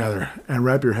that together and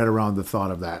wrap your head around the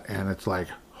thought of that. And it's like,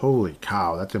 holy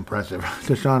cow, that's impressive.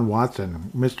 Deshaun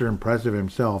Watson, Mr. Impressive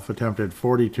himself, attempted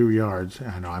 42 yards.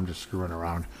 I know, I'm just screwing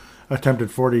around.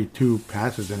 Attempted 42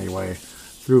 passes anyway.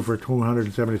 Threw for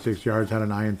 276 yards, had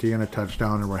an INT and a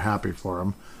touchdown, and we're happy for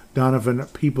him. Donovan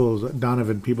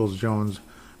Peoples-Jones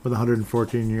with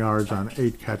 114 yards on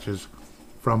 8 catches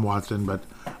from Watson. But,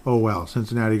 oh well,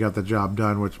 Cincinnati got the job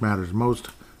done, which matters most.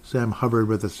 Sam Hubbard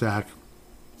with a sack.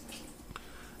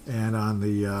 And on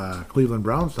the Cleveland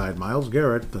Browns side, Myles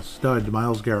Garrett, the stud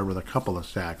Myles Garrett with a couple of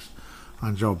sacks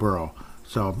on Joe Burrow.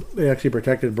 So they actually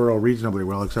protected Burrow reasonably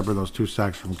well, except for those 2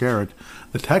 sacks from Garrett.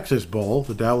 The Texas Bowl,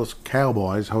 the Dallas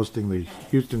Cowboys hosting the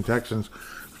Houston Texans.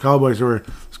 The Cowboys were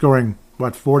scoring,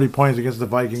 40 points against the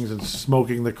Vikings and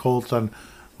smoking the Colts on,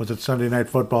 Sunday Night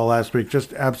Football last week.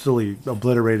 Just absolutely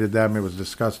obliterated them. It was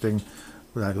disgusting.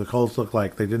 The Colts looked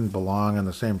like they didn't belong on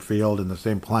the same field, in the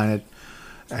same planet.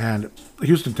 And the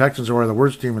Houston Texans are the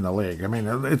worst team in the league. I mean,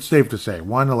 it's safe to say,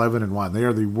 1-11-1. They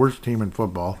are the worst team in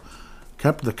football.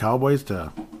 Kept the Cowboys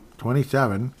to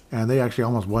 27, and they actually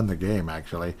almost won the game,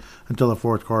 actually, until the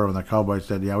fourth quarter when the Cowboys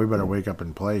said, yeah, we better wake up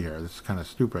and play here. This is kind of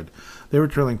stupid. They were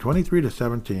trailing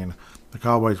 23-17. The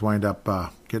Cowboys wind up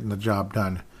getting the job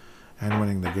done and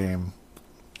winning the game.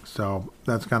 So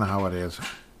that's kind of how it is.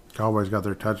 Cowboys got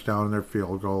their touchdown and their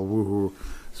field goal. Woohoo.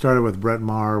 Started with Brett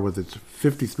Maher with its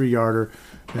 53-yarder,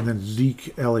 and then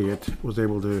Zeke Elliott was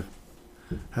able to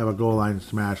have a goal line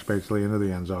smash basically into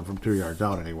the end zone from 2 yards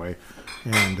out anyway,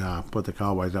 and put the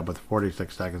Cowboys up with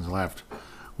 46 seconds left.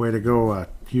 Way to go,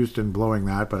 Houston, blowing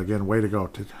that, but again, way to go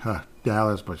to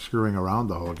Dallas by screwing around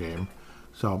the whole game.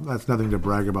 So that's nothing to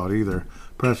brag about either.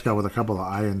 Prescott with a couple of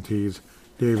INTs.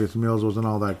 Davis Mills wasn't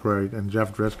all that great, and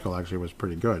Jeff Driscoll actually was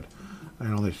pretty good.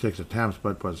 And only 6 attempts,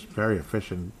 but was very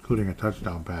efficient, including a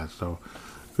touchdown pass. So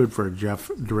good for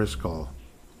Jeff Driscoll.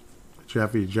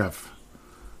 Jeff.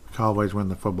 Cowboys win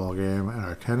the football game and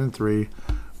are 10-3,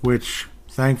 which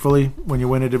thankfully, when you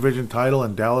win a division title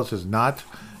and Dallas is not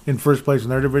in first place in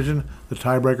their division, the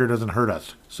tiebreaker doesn't hurt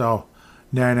us. So,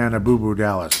 boo boo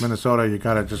Dallas. Minnesota, you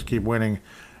gotta just keep winning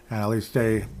and at least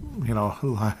stay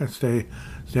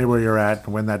where you're at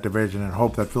and win that division, and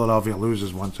hope that Philadelphia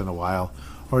loses once in a while,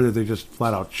 or that they just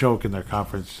flat out choke in their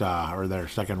conference or their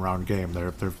second round game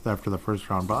after the first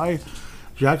round bye.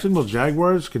 Jacksonville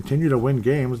Jaguars continue to win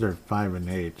games. They're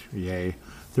 5-8, yay,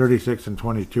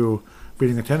 36-22,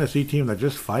 beating a Tennessee team that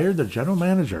just fired the general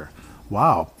manager.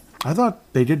 Wow, I thought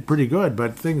they did pretty good,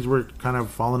 but things were kind of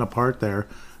falling apart there.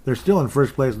 They're still in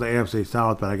first place in the AFC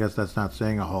South, but I guess that's not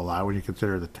saying a whole lot when you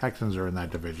consider the Texans are in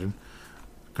that division.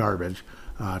 Garbage.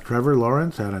 Trevor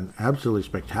Lawrence had an absolutely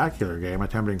spectacular game,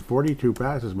 attempting 42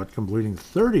 passes, but completing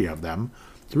 30 of them,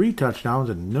 3 touchdowns,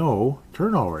 and no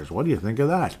turnovers. What do you think of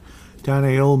that?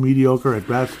 Tannehill, mediocre at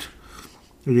best.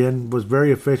 Again, was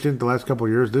very efficient the last couple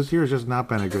of years. This year's just not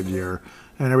been a good year,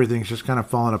 and everything's just kind of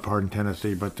fallen apart in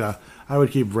Tennessee. But I would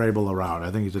keep Vrabel around.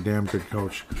 I think he's a damn good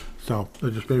coach. So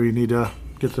they just maybe need to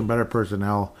get some better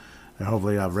personnel, and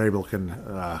hopefully Vrabel can,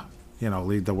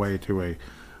 lead the way to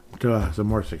some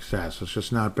more success. It's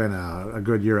just not been a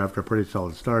good year after a pretty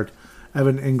solid start.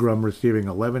 Evan Ingram receiving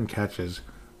 11 catches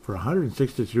for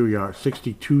 162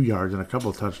 yards and a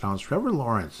couple of touchdowns. Trevor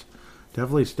Lawrence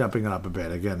definitely stepping it up a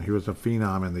bit. Again, he was a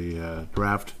phenom in the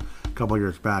draft a couple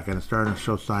years back, and it's starting to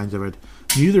show signs of it.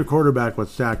 Neither quarterback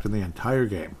was sacked in the entire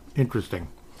game. Interesting.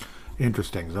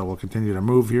 So we'll continue to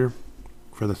move here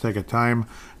for the sake of time.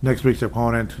 Next week's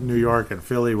opponent, New York and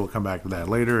Philly. We'll come back to that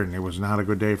later, and it was not a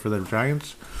good day for the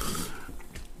Giants.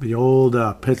 The old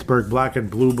Pittsburgh Black and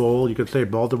Blue Bowl. You could say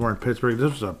Baltimore and Pittsburgh.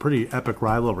 This was a pretty epic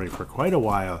rivalry for quite a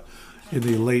while in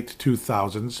the late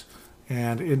 2000s.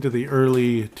 And into the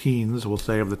early teens, we'll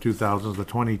say, of the 2000s, the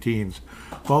 20 teens.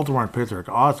 Baltimore and Pittsburgh,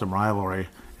 awesome rivalry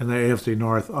in the AFC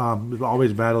North.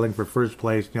 Always battling for first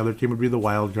place. The other team would be the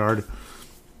wild card.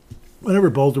 Whenever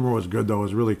Baltimore was good, though, it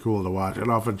was really cool to watch. I'd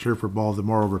often cheer for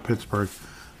Baltimore over Pittsburgh.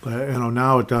 But,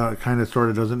 now it kind of sort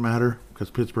of doesn't matter because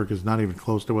Pittsburgh is not even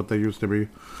close to what they used to be.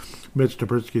 Mitch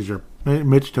Trubisky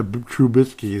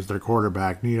is their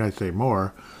quarterback. Need I say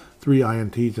more? 3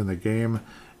 INTs in the game.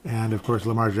 And, of course,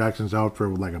 Lamar Jackson's out for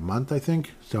like a month, I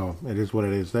think. So it is what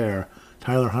it is there.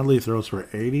 Tyler Huntley throws for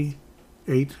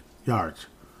 88 yards.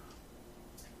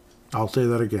 I'll say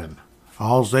that again.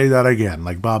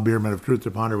 Like Bob Bierman of Truth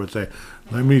to Ponder would say.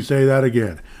 Let me say that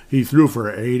again. He threw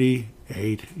for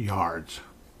 88 yards.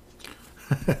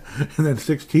 And then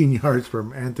 16 yards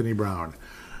from Anthony Brown.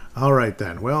 All right,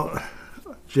 then. Well,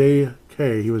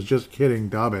 J.K., he was just kidding.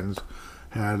 Dobbins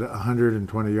had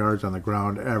 120 yards on the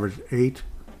ground, averaged 8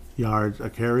 yards a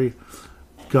carry.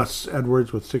 Gus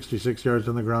Edwards with 66 yards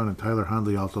on the ground, and Tyler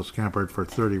Huntley also scampered for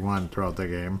 31 throughout the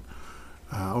game.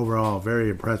 Overall, very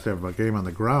impressive game on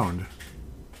the ground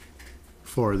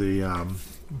for the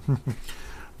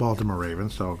Baltimore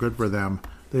Ravens, so good for them.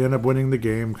 They end up winning the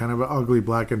game, kind of an ugly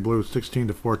black and blue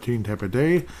 16-14 type of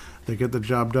day. They get the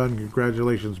job done.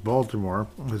 Congratulations, Baltimore,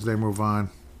 as they move on,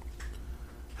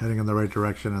 heading in the right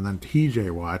direction. And then T.J.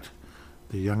 Watt,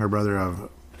 the younger brother of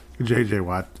J.J.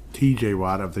 Watt, T.J.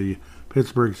 Watt of the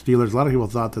Pittsburgh Steelers. A lot of people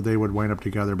thought that they would wind up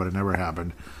together, but it never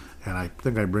happened. And I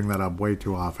think I bring that up way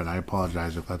too often. I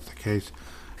apologize if that's the case.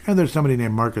 And there's somebody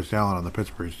named Marcus Allen on the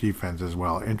Pittsburgh defense as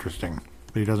well. Interesting.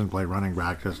 But he doesn't play running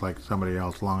back just like somebody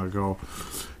else long ago.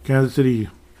 Kansas City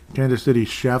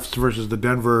Chefs versus the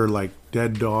Denver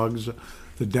dead dogs.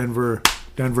 The Denver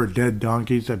dead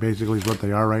donkeys. That basically is what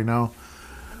they are right now.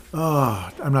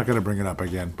 I'm not going to bring it up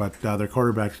again. But their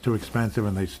quarterback's too expensive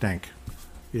and they stink.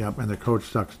 Yep, and their coach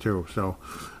sucks too. So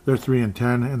they're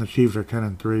 3-10 and the Chiefs are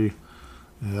 10-3.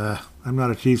 I'm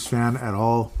not a Chiefs fan at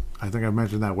all. I think I've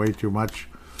mentioned that way too much.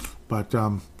 But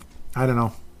I don't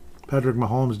know. Patrick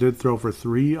Mahomes did throw for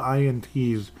 3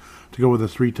 INTs to go with the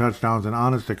 3 touchdowns, and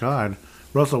honest to God,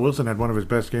 Russell Wilson had one of his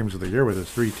best games of the year with his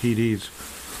 3 TDs,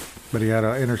 but he had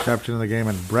an interception in the game,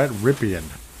 and Brett Rypien,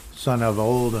 son of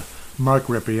old Mark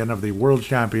Rypien of the world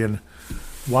champion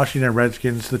Washington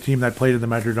Redskins, the team that played in the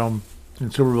Metrodome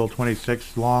in Super Bowl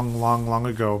 26 long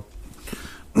ago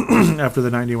after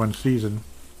the 91 season,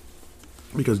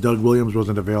 because Doug Williams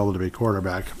wasn't available to be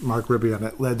quarterback. Mark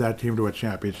Rypien led that team to a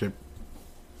championship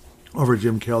over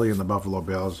Jim Kelly and the Buffalo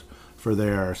Bills for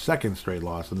their second straight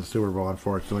loss in the Super Bowl,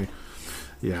 unfortunately.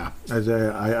 Yeah,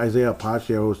 Isaiah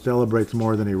Pacheco celebrates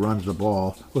more than he runs the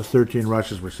ball with 13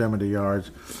 rushes for 70 yards.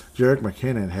 Jerick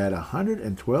McKinnon had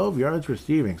 112 yards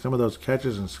receiving. Some of those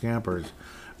catches and scampers,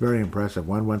 very impressive.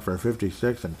 One went for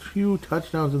 56 and 2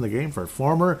 touchdowns in the game for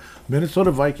former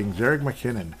Minnesota Viking Jerick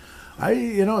McKinnon.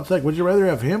 It's like, would you rather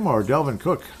have him or Delvin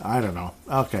Cook? I don't know.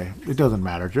 Okay, it doesn't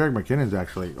matter. Jerick McKinnon's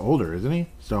actually older, isn't he?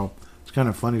 So it's kind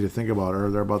of funny to think about,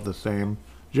 or they're about the same.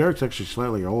 Jerick's actually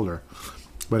slightly older,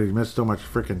 but he's missed so much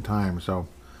freaking time. So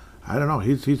I don't know.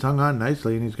 He's hung on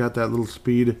nicely, and he's got that little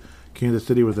speed. Kansas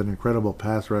City with an incredible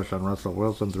pass rush on Russell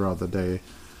Wilson throughout the day.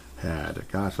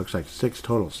 Looks like 6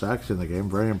 total sacks in the game.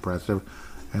 Very impressive.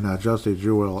 And Justin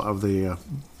Jewell of the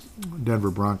Denver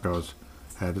Broncos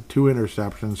had 2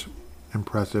 interceptions.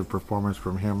 Impressive performance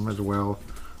from him as well.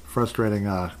 Frustrating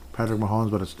Patrick Mahomes,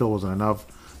 but it still wasn't enough.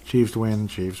 Chiefs win,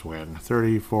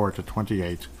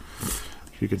 34-28.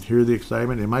 You can hear the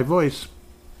excitement in my voice.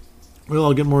 We'll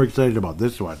all get more excited about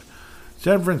this one.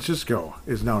 San Francisco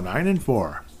is now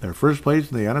 9-4. They're first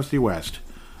place in the NFC West.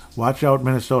 Watch out,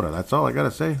 Minnesota. That's all I got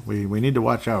to say. We need to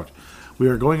watch out. We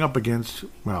are going up against,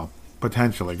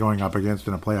 potentially going up against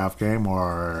in a playoff game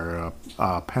or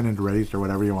a pennant race or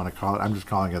whatever you want to call it. I'm just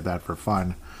calling it that for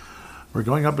fun. We're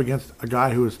going up against a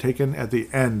guy who was taken at the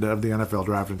end of the NFL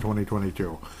draft in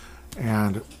 2022.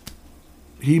 And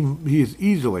he's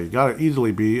got to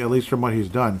easily be, at least from what he's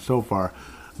done so far,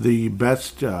 the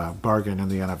best bargain in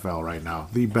the NFL right now.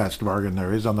 The best bargain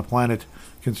there is on the planet,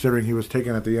 considering he was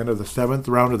taken at the end of the 7th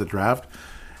round of the draft.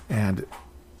 And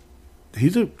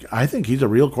I think he's a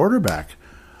real quarterback.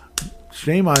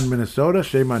 Shame on Minnesota,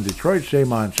 shame on Detroit,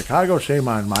 shame on Chicago, shame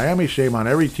on Miami, shame on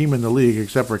every team in the league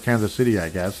except for Kansas City, I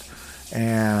guess.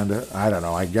 And I don't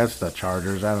know, I guess the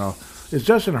Chargers, I don't know. Is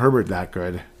Justin Herbert that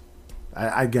good?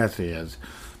 I guess he is.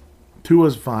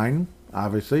 Tua's fine,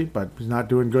 obviously, but he's not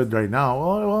doing good right now.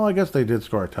 Well, I guess they did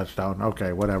score a touchdown.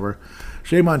 Okay, whatever.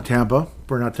 Shame on Tampa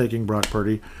for not taking Brock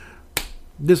Purdy.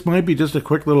 This might be just a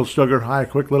quick little sugar high,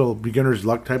 quick little beginner's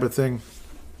luck type of thing.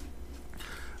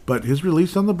 But his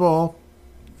release on the ball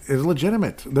is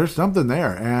legitimate. There's something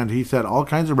there. And he set all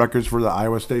kinds of records for the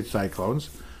Iowa State Cyclones.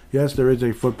 Yes, there is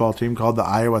a football team called the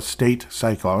Iowa State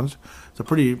Cyclones. It's a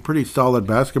pretty solid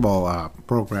basketball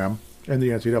program in the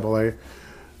NCAA.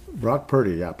 Brock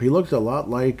Purdy, yeah. He looks a lot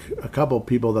like a couple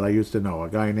people that I used to know. A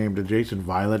guy named Jason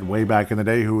Violet way back in the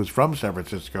day who was from San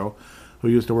Francisco, who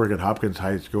used to work at Hopkins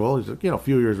High School. He's a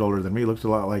few years older than me. Looks a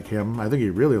lot like him. I think he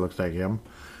really looks like him.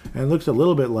 And looks a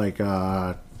little bit like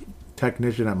a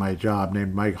technician at my job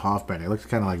named Mike Hoffman. He looks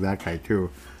kind of like that guy, too.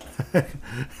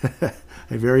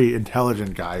 A very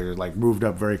intelligent guy who moved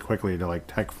up very quickly to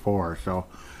Tech 4. So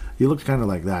he looks kind of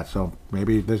like that. So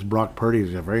maybe this Brock Purdy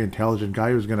is a very intelligent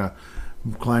guy who's going to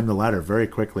climb the ladder very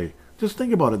quickly. Just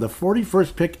think about it. The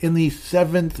 41st pick in the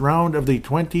 7th round of the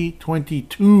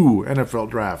 2022 NFL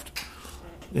draft.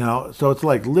 So it's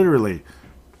literally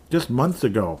just months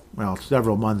ago,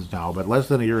 several months now, but less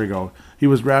than a year ago, he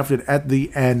was drafted at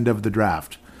the end of the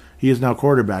draft. He is now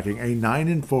quarterbacking a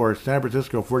 9-4 San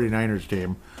Francisco 49ers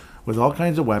team with all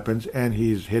kinds of weapons, and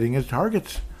he's hitting his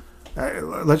targets.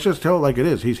 Let's just tell it like it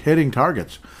is. He's hitting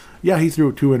targets. Yeah, he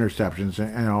threw 2 interceptions,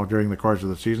 during the course of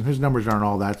the season. His numbers aren't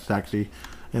all that sexy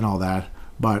and all that,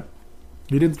 but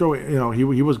he didn't throw, he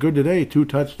was good today. 2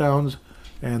 touchdowns,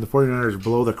 and the 49ers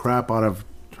blow the crap out of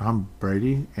Tom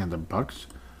Brady and the Bucs.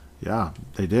 Yeah,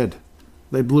 they did.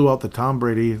 They blew out the Tom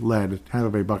Brady-led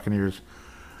Tampa Bay Buccaneers.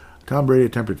 Tom Brady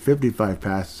attempted 55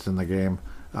 passes in the game.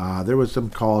 There was some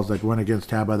calls that went against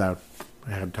Tampa that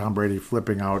had Tom Brady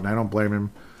flipping out, and I don't blame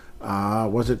him.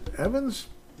 Was it Evans?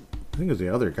 I think it was the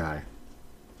other guy.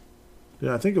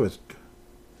 Yeah, I think it was.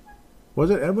 Was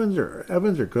it Evans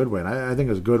or Goodwin? I think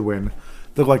it was Goodwin.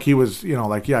 Looked like he was,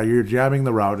 you're jamming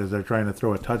the route as they're trying to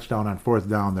throw a touchdown on 4th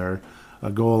down there. A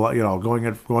goal,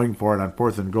 going for it on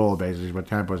 4th and goal, basically, what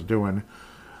Tampa's doing.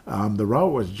 The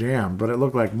route was jammed, but it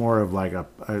looked like more of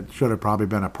it should have probably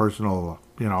been a personal,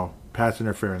 pass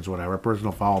interference, whatever,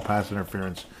 personal foul, pass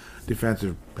interference,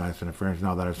 defensive pass interference,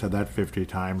 now that I've said that 50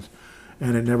 times.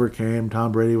 And it never came.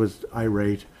 Tom Brady was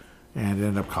irate. and it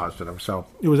ended up costing them. So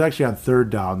it was actually on third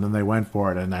down. Then they went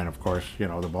for it, and then of course the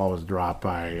ball was dropped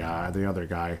by the other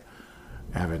guy,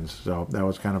 Evans. So that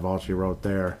was kind of all she wrote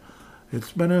there.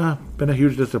 It's been a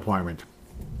huge disappointment.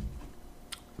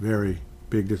 Very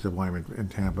big disappointment in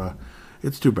Tampa.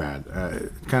 It's too bad.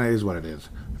 It kind of is what it is.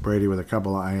 Brady with a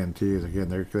couple of INTs. Again,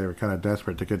 they were kind of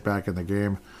desperate to get back in the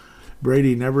game.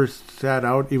 Brady never sat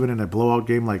out, even in a blowout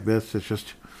game like this. It's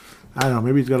just, I don't know,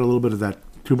 maybe he's got a little bit of that,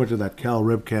 too much of that Cal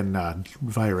Ripken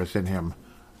virus in him,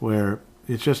 where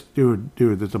it's just, dude,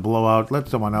 it's a blowout. Let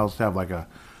someone else have like a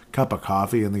cup of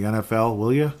coffee in the NFL,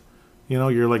 will you?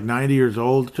 You're like 90 years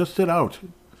old. Just sit out.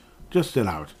 Just sit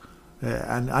out.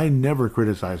 And I never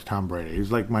criticized Tom Brady.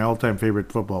 He's like my all-time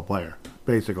favorite football player,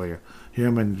 basically.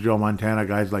 Him and Joe Montana,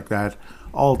 guys like that,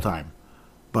 all time.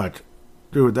 But,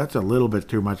 dude, that's a little bit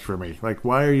too much for me. Like,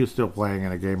 why are you still playing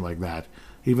in a game like that?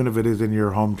 Even if it is in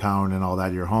your hometown and all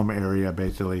that, your home area,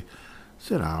 basically.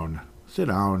 Sit down. Sit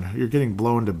down. You're getting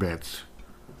blown to bits.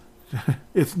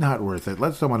 It's not worth it.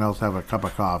 Let someone else have a cup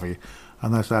of coffee,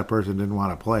 unless that person didn't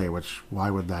want to play, which,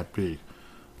 why would that be?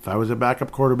 If I was a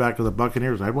backup quarterback of the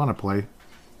Buccaneers, I'd want to play.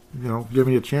 Give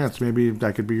me a chance. Maybe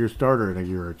I could be your starter in a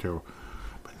year or two.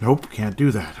 But nope, can't do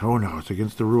that. Oh no, it's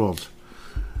against the rules.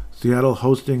 Seattle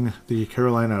hosting the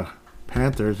Carolina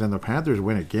Panthers, and the Panthers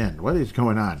win again. What is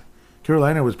going on?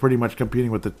 Carolina was pretty much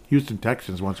competing with the Houston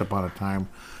Texans once upon a time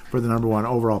for the number 1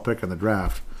 overall pick in the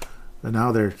draft. And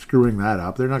now they're screwing that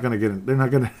up. They're not going to get it. They're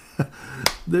not going to.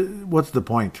 What's the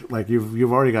point? Like,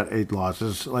 you've already got 8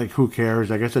 losses. Like, who cares?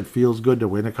 I guess it feels good to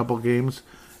win a couple games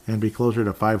and be closer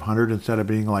to 500 instead of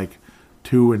being like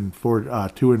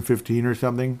 2-15 or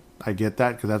something. I get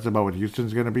that, because that's about what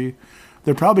Houston's going to be.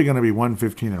 They're probably going to be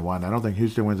 1-15-1. I don't think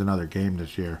Houston wins another game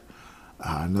this year,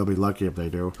 and they'll be lucky if they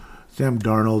do. Sam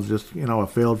Darnold, just a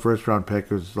failed first-round pick,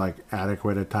 who's like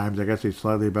adequate at times. I guess he's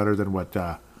slightly better than what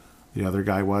the other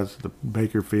guy was, the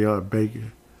Bakerfield.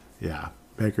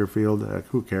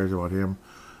 Who cares about him?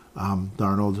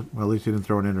 Darnold, well, at least he didn't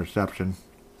throw an interception.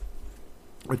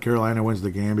 But Carolina wins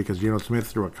the game because Geno Smith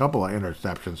threw a couple of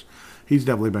interceptions. He's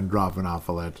definitely been dropping off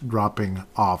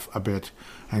a bit.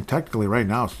 And technically right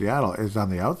now, Seattle is on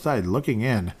the outside looking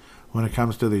in when it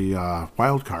comes to the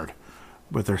wild card.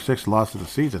 With their 6th loss of the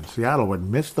season, Seattle would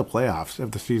miss the playoffs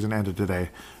if the season ended today.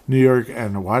 New York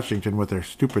and Washington, with their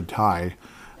stupid tie,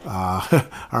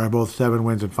 are both 7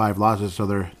 wins and 5 losses, so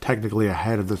they're technically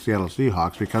ahead of the Seattle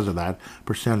Seahawks because of that,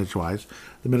 percentage-wise.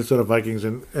 The Minnesota Vikings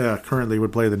currently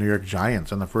would play the New York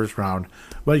Giants in the first round.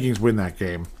 Vikings win that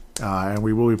game, and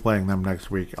we will be playing them next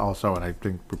week also, and I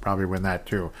think we probably win that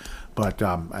too. But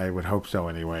I would hope so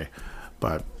anyway.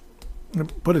 But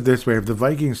put it this way, if the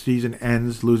Vikings season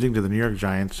ends losing to the New York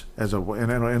Giants in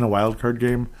a wild card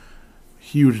game,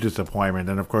 huge disappointment.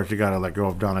 And of course you got to let go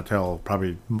of Donatel,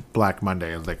 probably Black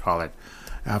Monday as they call it,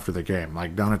 after the game.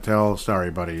 Like, Donatel,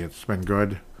 sorry buddy, it's been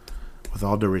good. With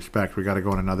all due respect, we got to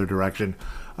go in another direction.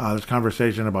 There's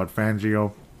conversation about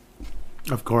Fangio,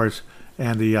 of course,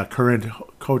 and the current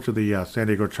coach of the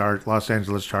Los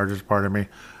Angeles Chargers, pardon me.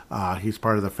 He's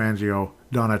part of the Fangio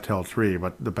Donatel tree,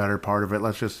 but the better part of it,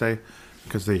 let's just say,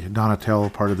 because the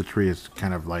Donatel part of the tree is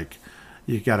kind of like,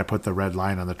 you got to put the red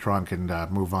line on the trunk and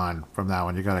move on from that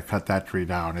one. You got to cut that tree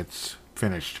down. It's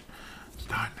finished. It's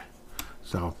done.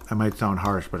 So that might sound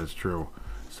harsh, but it's true.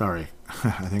 Sorry.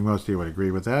 I think most of you would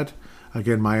agree with that.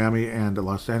 Again, Miami and the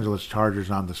Los Angeles Chargers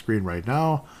on the screen right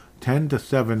now.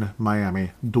 10-7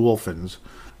 Miami Dolphins.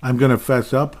 I'm going to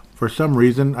fess up. For some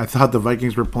reason, I thought the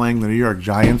Vikings were playing the New York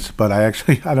Giants, but I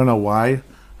don't know why.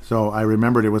 So I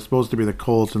remembered it was supposed to be the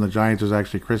Colts, and the Giants was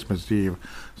actually Christmas Eve.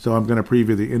 So I'm going to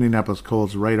preview the Indianapolis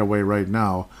Colts right away, right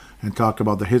now, and talk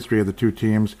about the history of the two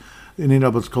teams. The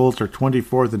Indianapolis Colts are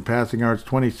 24th in passing yards,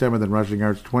 27th in rushing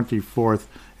yards, 24th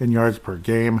in yards per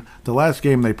game. The last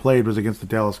game they played was against the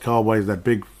Dallas Cowboys, that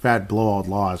big fat blowout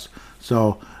loss.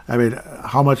 So, I mean,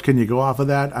 how much can you go off of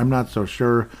that? I'm not so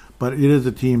sure. But it is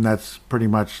a team that's pretty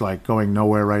much like going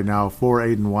nowhere right now.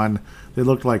 4-8-1. They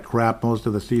looked like crap most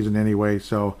of the season anyway.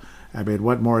 So, I mean,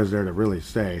 what more is there to really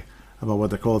say about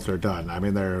what the Colts are done? I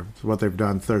mean, what they've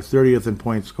done. They're 30th in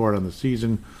points scored on the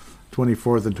season,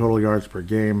 24th in total yards per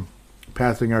game.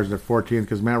 Passing yards at 14th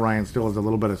because Matt Ryan still has a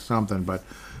little bit of something, but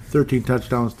 13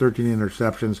 touchdowns, 13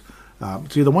 interceptions.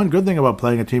 See, the one good thing about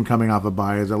playing a team coming off a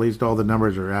bye is at least all the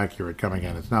numbers are accurate coming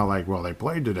in. It's not like, well, they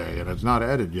played today and it's not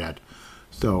edited yet.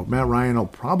 So Matt Ryan will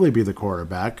probably be the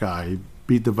quarterback. He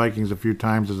beat the Vikings a few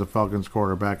times as a Falcons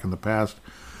quarterback in the past.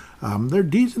 They're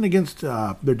decent against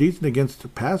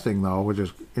passing though, which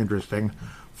is interesting.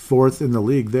 4th in the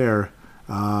league there.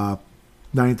 9th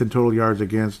in total yards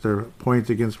against. Their points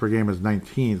against per game is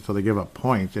 19th, so they give up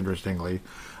points, interestingly.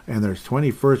 and there's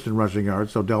 21st in rushing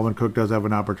yards. So Dalvin Cook does have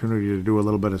an opportunity to do a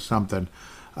little bit of something.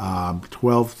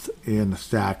 12th in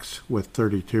sacks with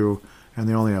 32, and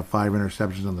they only have 5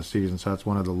 interceptions on the season, so that's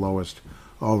one of the lowest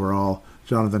overall.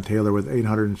 Jonathan Taylor with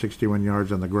 861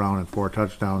 yards on the ground and 4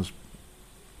 touchdowns.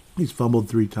 He's fumbled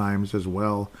 3 times as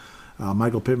well.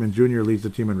 Michael Pittman Jr. leads the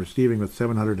team in receiving with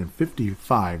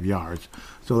 755 yards.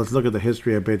 So let's look at the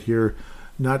history a bit here.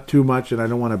 Not too much, and I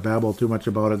don't want to babble too much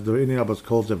about it. The Indianapolis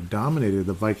Colts have dominated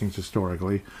the Vikings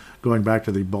historically, going back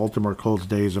to the Baltimore Colts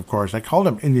days, of course. I called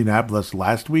them Indianapolis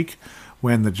last week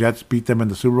when the Jets beat them in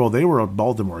the Super Bowl. They were at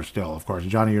Baltimore still, of course.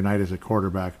 Johnny Unitas at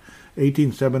quarterback.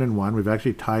 18-7-1. We've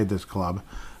actually tied this club.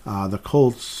 The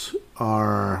Colts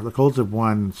have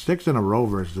won 6 in a row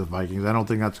versus the Vikings. I don't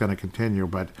think that's going to continue,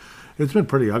 but it's been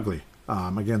pretty ugly.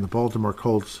 Again, the Baltimore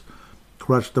Colts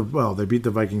they beat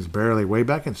the Vikings barely way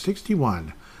back in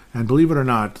 61. And believe it or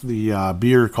not, the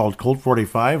beer called Colt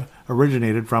 45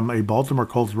 originated from a Baltimore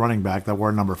Colts running back that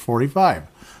wore number 45.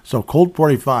 So Colt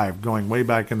 45, going way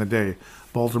back in the day,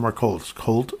 Baltimore Colts,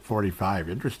 Colt 45.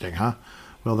 Interesting, huh?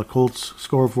 Well, the Colts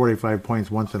score 45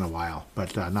 points once in a while,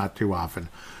 but not too often.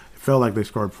 It felt like they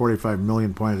scored 45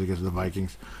 million points against the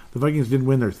Vikings. The Vikings didn't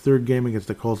win their 3rd game against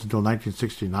the Colts until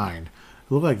 1969.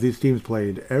 It looked like these teams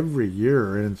played every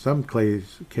year, and in some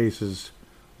cases,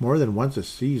 more than once a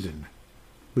season.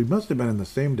 We must have been in the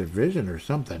same division or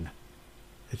something.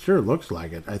 It sure looks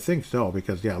like it. I think so,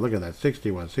 because, yeah, look at that.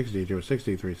 61, 62,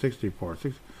 63, 64,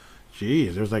 60.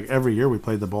 Geez, there's like every year we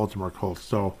played the Baltimore Colts.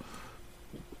 So,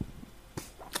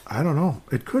 I don't know.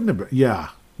 It couldn't have been.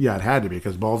 Yeah, it had to be,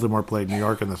 because Baltimore played New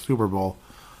York in the Super Bowl.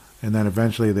 And then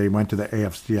eventually they went to the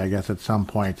AFC, I guess, at some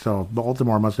point. So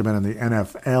Baltimore must have been in the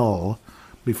NFL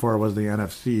before it was the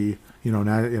NFC. It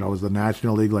was the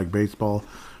National League like baseball.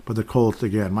 But the Colts,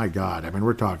 again, my God. I mean,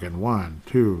 we're talking 1,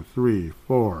 2, 3,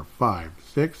 4, 5,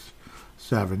 6,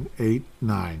 7, 8,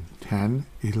 9, 10,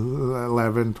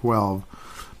 11, 12.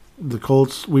 The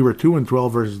Colts, we were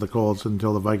 2-12 versus the Colts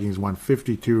until the Vikings won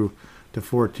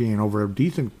 52-14 over a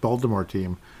decent Baltimore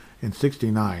team in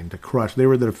 69 to crush. They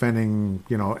were the defending,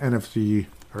 NFC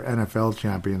or NFL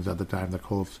champions at the time, the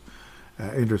Colts,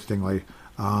 interestingly,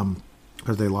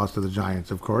 because they lost to the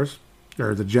Giants, of course,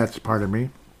 or the Jets, pardon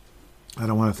me. I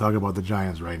don't want to talk about the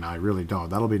Giants right now. I really don't.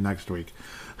 That'll be next week.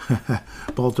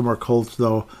 Baltimore Colts,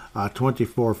 though,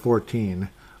 24-14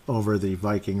 over the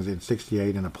Vikings in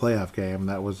 68 in a playoff game.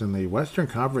 That was in the Western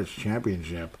Conference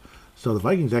Championship. So the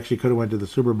Vikings actually could have went to the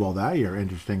Super Bowl that year,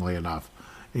 interestingly enough.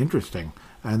 Interesting.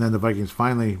 And then the Vikings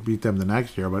finally beat them the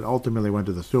next year, but ultimately went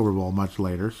to the Super Bowl much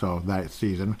later, so that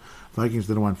season. Vikings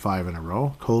then won 5 in a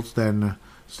row. Colts then,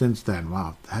 since then,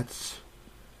 wow, that's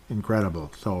incredible.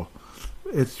 So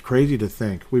it's crazy to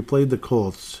think. We played the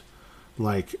Colts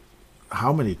like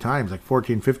how many times? Like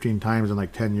 14, 15 times in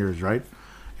like 10 years, right?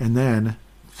 And then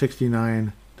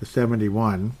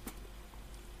 69-71.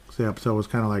 So it was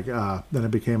kind of like, then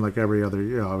it became like every other,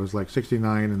 it was like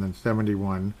 69 and then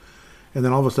 71. And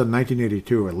then all of a sudden,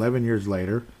 1982, 11 years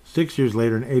later, 6 years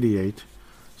later in 88.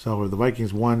 So the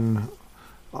Vikings won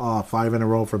 5 in a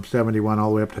row from 71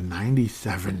 all the way up to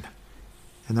 97.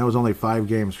 And that was only 5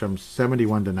 games from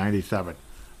 71 to 97.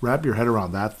 Wrap your head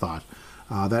around that thought.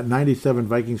 That 97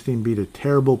 Vikings team beat a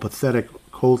terrible, pathetic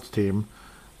Colts team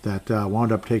that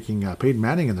wound up taking Peyton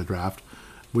Manning in the draft.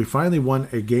 We finally won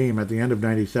a game at the end of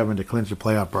 97 to clinch a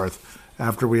playoff berth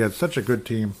after we had such a good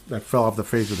team that fell off the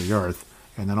face of the earth.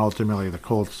 And then ultimately the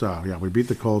Colts, we beat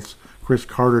the Colts. Chris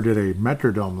Carter did a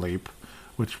Metrodome leap,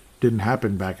 which didn't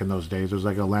happen back in those days. It was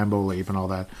like a Lambeau leap and all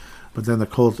that. But then the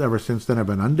Colts ever since then have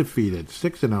been undefeated,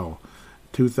 6-0.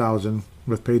 2000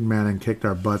 with Peyton Manning kicked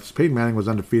our butts. Peyton Manning was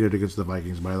undefeated against the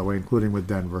Vikings, by the way, including with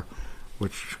Denver,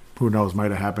 which who knows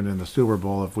might have happened in the Super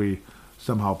Bowl if we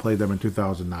somehow played them in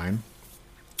 2009.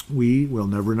 We will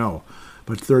never know.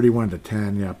 But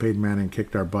 31-10, yeah, Peyton Manning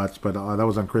kicked our butts, but that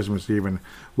was on Christmas Eve, and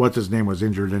what's-his-name was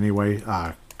injured anyway.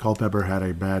 Culpepper had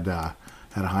a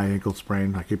high ankle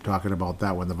sprain. I keep talking about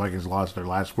that when the Vikings lost their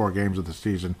last 4 games of the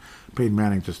season. Peyton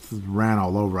Manning just ran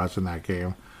all over us in that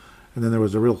game. And then there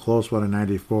was a real close one in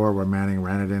 94 where Manning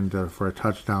ran it in for a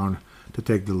touchdown to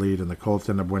take the lead, and the Colts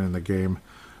ended up winning the game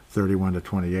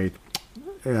 31-28.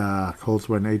 Colts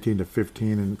win 18-15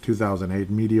 in 2008.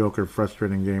 Mediocre,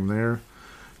 frustrating game there.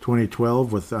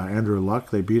 2012 with Andrew Luck,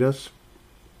 they beat us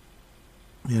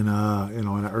in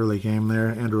an early game there.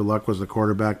 Andrew Luck was the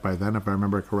quarterback by then, if I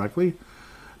remember correctly.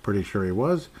 Pretty sure he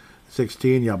was.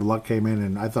 16, Luck came in,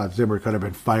 and I thought Zimmer could have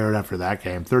been fired after that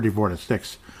game.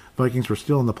 34-6. Vikings were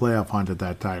still in the playoff hunt at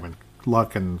that time, and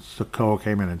Luck and Soko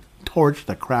came in and torched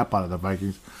the crap out of the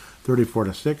Vikings.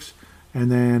 34-6.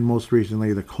 And then most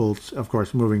recently the Colts, of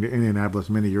course, moving to Indianapolis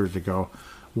many years ago,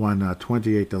 won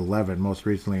 28-11 most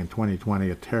recently in 2020.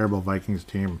 A terrible Vikings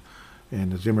team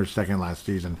in Zimmer's second last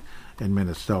season in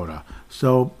Minnesota.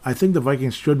 So I think the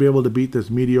Vikings should be able to beat this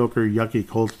mediocre, yucky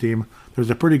Colts team. There's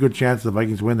a pretty good chance the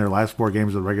Vikings win their last 4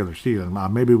 games of the regular season.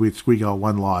 Maybe we'd squeak out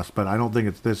one loss, but I don't think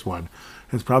it's this one.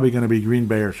 It's probably going to be Green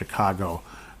Bay or Chicago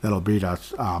that'll beat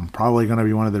us. Probably going to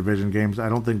be one of the division games. I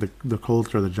don't think the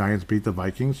Colts or the Giants beat the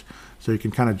Vikings, so you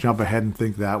can kind of jump ahead and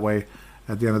think that way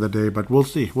at the end of the day. But we'll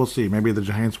see. We'll see. Maybe the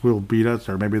Giants will beat us,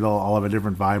 or maybe they'll all have a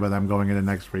different vibe of them going into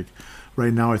next week.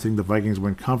 Right now, I think the Vikings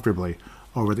win comfortably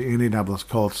over the Indianapolis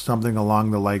Colts, something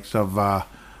along the likes of,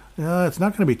 it's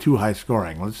not going to be too high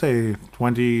scoring. Let's say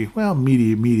 20, well,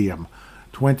 medium,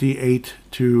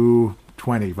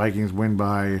 28-20. Vikings win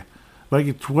by,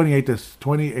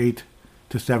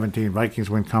 28-17. Vikings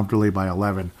win comfortably by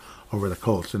 11 over the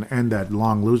Colts and end that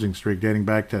long losing streak dating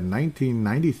back to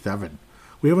 1997.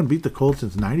 We haven't beat the Colts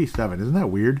since 97. Isn't that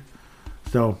weird?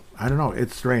 So, I don't know.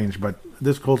 It's strange, but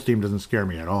this Colts team doesn't scare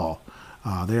me at all.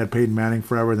 They had Peyton Manning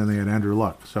forever, then they had Andrew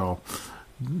Luck. So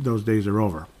those days are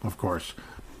over, of course.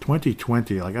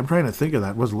 2020, like I'm trying to think of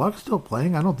that. Was Luck still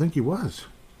playing? I don't think he was.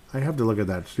 I have to look at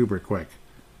that super quick.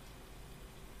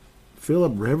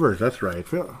 Phillip Rivers, that's right.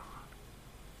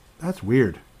 That's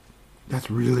weird.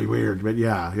 That's really weird. But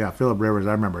yeah, Phillip Rivers,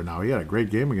 I remember now. He had a great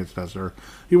game against us. Or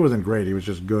he wasn't great. He was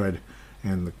just good.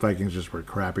 And the Vikings just were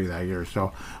crappy that year.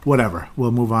 So, whatever.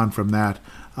 We'll move on from that.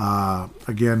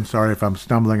 Again, sorry if I'm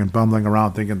stumbling and bumbling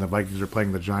around thinking the Vikings are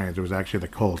playing the Giants. It was actually the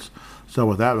Colts. So,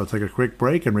 with that, we'll take a quick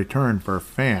break and return for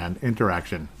fan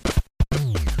interaction.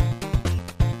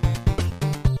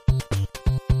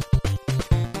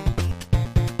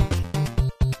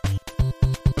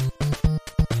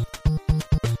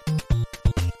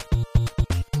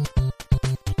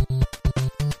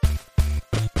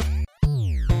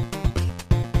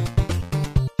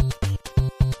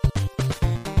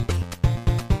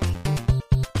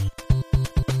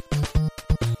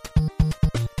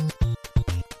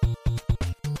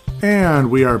 And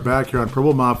we are back here on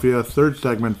Purple Mafia, third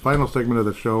segment, final segment of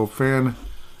the show, fan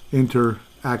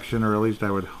interaction, or at least I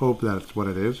would hope that's what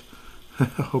it is.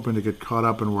 Hoping to get caught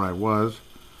up in where I was.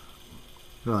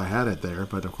 Well, I had it there,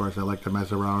 but of course I like to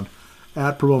mess around.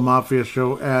 At Purple Mafia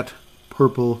Show, at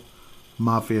Purple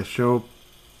Mafia Show.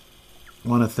 I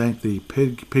want to thank the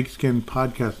Pigskin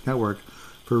Podcast Network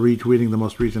for retweeting the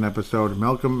most recent episode.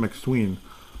 Malcolm McSween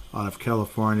out of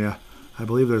California. I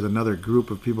believe there's another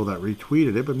group of people that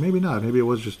retweeted it, but maybe not. Maybe it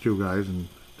was just 2 guys, and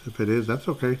if it is, that's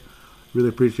okay. Really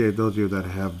appreciate those of you that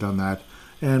have done that.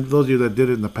 And those of you that did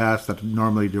it in the past that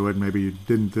normally do it, maybe you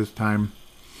didn't this time,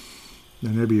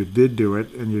 and maybe you did do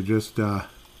it, and you just,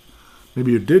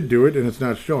 maybe you did do it, and it's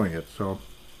not showing it. So,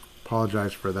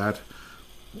 apologize for that.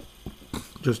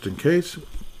 Just in case.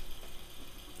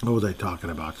 What was I talking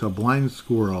about? So, Blind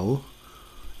Squirrel.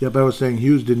 Yep, I was saying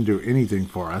Hughes didn't do anything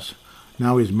for us.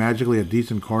 Now he's magically a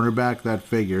decent cornerback. That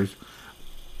figures.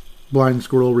 Blind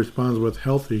Squirrel responds with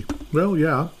healthy. Well,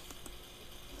 yeah.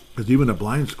 Because even a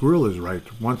blind squirrel is right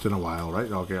once in a while,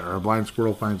 right? Okay, or a blind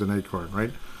squirrel finds an acorn,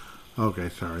 right? Okay,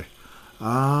 sorry.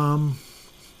 I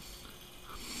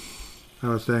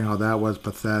was saying how that was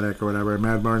pathetic or whatever.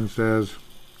 Mad Martin says,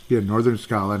 yeah, Northern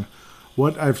Scotland.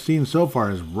 What I've seen so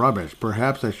far is rubbish.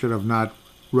 Perhaps I should have not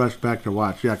rushed back to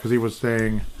watch. Yeah, because he was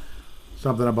saying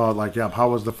something about, like, yeah, how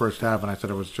was the first half? And I said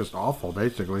it was just awful,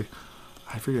 basically.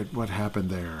 I forget what happened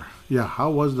there. Yeah, how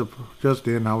was the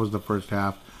first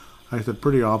half? I said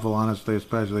pretty awful, honestly,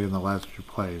 especially in the last few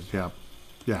plays. Yeah,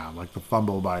 like the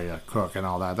fumble by Cook and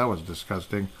all that. That was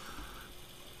disgusting.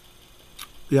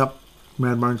 Yep.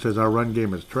 Mad Martin says our run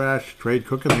game is trash. Trade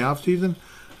Cook in the offseason?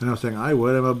 And I was saying I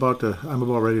would. I'm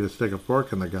about ready to stick a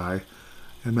fork in the guy.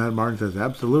 And Matt Martin says,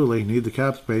 absolutely, need the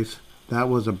cap space. That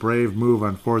was a brave move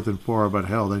on 4th and 4, but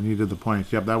hell, they needed the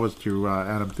points. Yep, that was to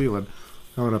Adam Thielen.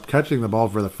 Ended up catching the ball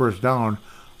for the first down,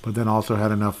 but then also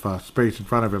had enough space in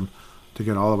front of him to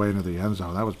get all the way into the end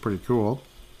zone. That was pretty cool.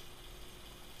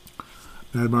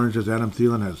 Matt Martin says Adam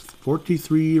Thielen has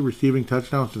 43 receiving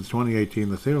touchdowns since 2018,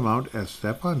 the same amount as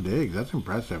Stephon Diggs. That's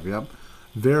impressive. Yep,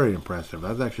 very impressive.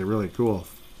 That's actually really cool.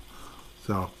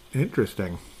 So,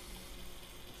 interesting.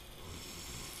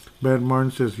 Matt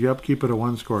Martin says, yep, keep it a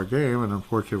one-score game, and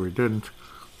unfortunately we didn't.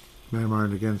 Matt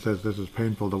Martin again says, this is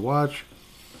painful to watch.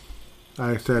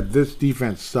 I said, this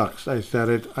defense sucks. I said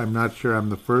it. I'm not sure I'm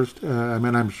the first.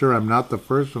 I'm sure I'm not the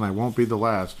first, and I won't be the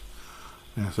last.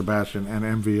 Sebastian and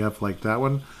MVF like that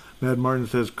one. Matt Martin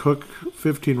says, Cook,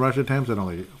 15 rush attempts and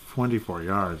only 24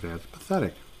 yards. Yeah, it's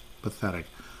pathetic. Pathetic.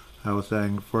 I was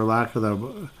saying, for lack of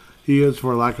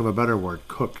a better word,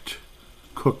 cooked,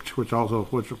 which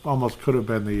almost could have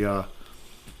been the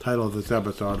title of this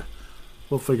episode.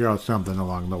 We'll figure out something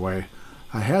along the way.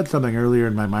 I had something earlier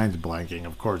and my mind's blanking.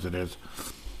 Of course it is.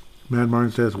 Matt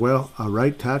Martin says, well, a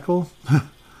right tackle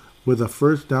with a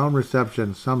first down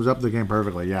reception sums up the game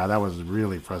perfectly. Yeah, that was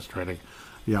really frustrating.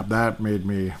 Yeah, that made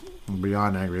me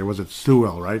beyond angry. Was it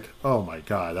Sewell, right? Oh my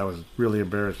God, that was really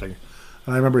embarrassing.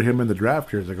 And I remember him in the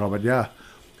draft years ago, but yeah,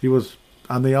 he was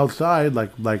on the outside,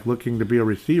 like looking to be a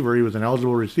receiver. He was an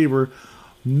eligible receiver.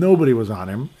 Nobody was on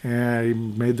him, and he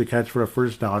made the catch for a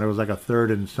first down. It was like a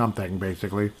 3rd and something,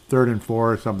 basically. 3rd and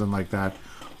 4 or something like that.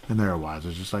 And there it was.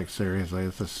 It's just like, seriously,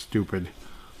 it's a stupid.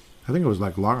 I think it was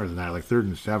like longer than that, like 3rd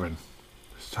and 7.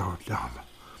 So dumb.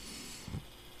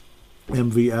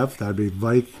 MVF, that'd be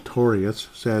Victorious,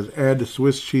 says Ed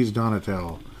Swiss Cheese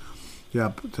Donatel.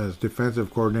 Yep, it says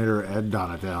defensive coordinator Ed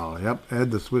Donatel. Yep,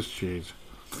 Ed the Swiss Cheese.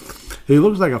 He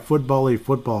looks like a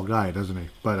football guy, doesn't he?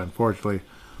 But unfortunately,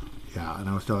 yeah, and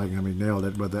I was telling him he nailed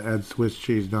it, but the Ed Swiss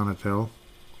Cheese Donatel.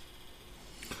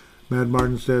 Mad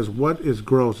Martin says, what is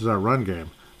gross is our run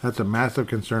game. That's a massive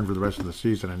concern for the rest of the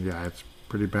season, and yeah, it's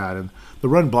pretty bad. And the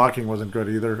run blocking wasn't good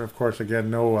either. Of course, again,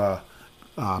 no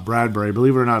Bradbury.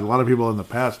 Believe it or not, a lot of people in the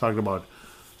past talked about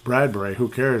Bradbury. Who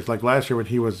cares? Like last year when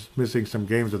he was missing some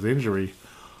games with injury,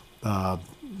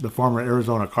 the former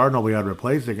Arizona Cardinal we had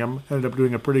replacing him ended up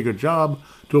doing a pretty good job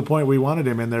to a point we wanted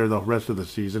him in there the rest of the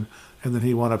season. And then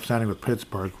he wound up signing with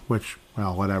Pittsburgh, which,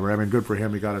 well, whatever. I mean, good for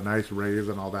him. He got a nice raise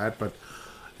and all that, but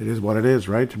it is what it is,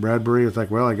 right? Bradbury is like,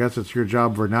 well, I guess it's your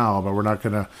job for now, but we're not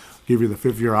going to give you the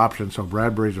 5th-year option, so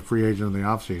Bradbury's a free agent in the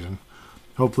offseason.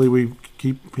 Hopefully we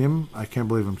keep him. I can't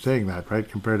believe I'm saying that, right,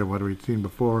 compared to what we'd seen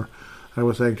before. I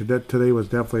was saying today was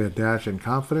definitely a dash in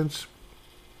confidence.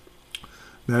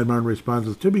 Mad Martin responds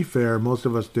with, to be fair, most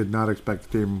of us did not expect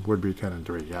the team would be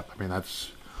 10-3. Yep, I mean,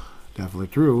 that's definitely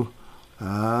true.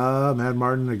 Mad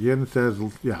Martin again says,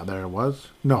 yeah, there it was.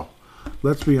 No,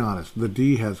 let's be honest. The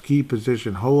D has key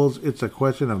position holes. It's a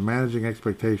question of managing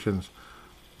expectations.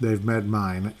 They've met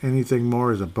mine. Anything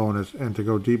more is a bonus, and to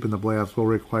go deep in the playoffs will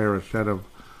require a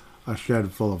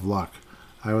shed full of luck.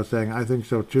 I was saying, I think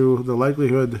so too. The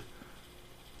likelihood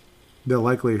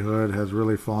has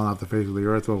really fallen off the face of the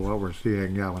earth with what we're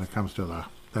seeing, yeah, when it comes to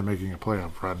them making a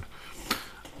playoff run.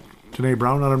 Tanae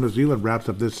Brown out of New Zealand wraps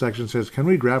up this section, says, can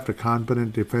we draft a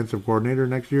competent defensive coordinator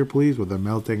next year, please, with a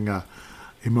melting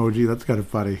emoji? That's kind of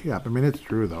funny. Yeah, I mean, it's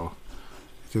true, though.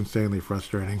 It's insanely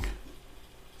frustrating.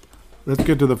 Let's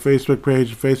get to the Facebook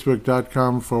page,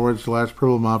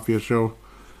 facebook.com/Purple Mafia Show.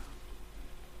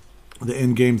 The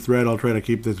in-game thread, I'll try to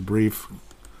keep this brief,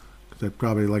 because I'd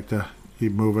probably like to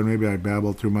keep moving. Maybe I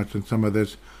babbled too much in some of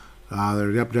this.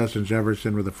 Justin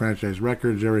Jefferson with the franchise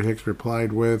record. Jerry Hicks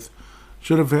replied with,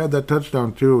 should have had that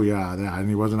touchdown too. Yeah, and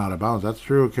he wasn't out of bounds. That's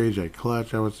true. KJ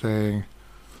Clutch. I was saying,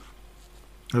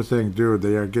 dude,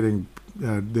 they are getting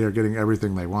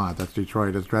everything they want. That's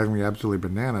Detroit. It's driving me absolutely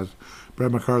bananas.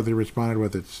 Brett McCarthy responded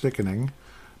with, it's sickening.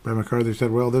 Brett McCarthy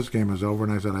said, well, this game is over,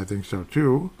 and I said, I think so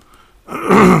too.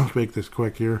 Let's make this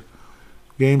quick here.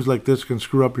 Games like this can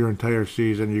screw up your entire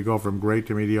season. You go from great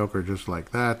to mediocre just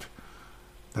like that.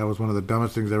 That was one of the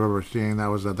dumbest things I've ever seen. That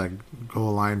was at that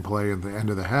goal line play at the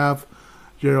end of the half.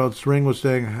 Gerald String was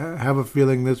saying, have a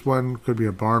feeling this one could be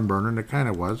a barn burner, and it kind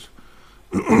of was.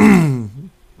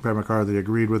 Brett McCarthy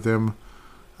agreed with him.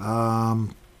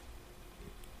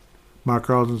 Mark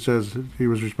Carlson says he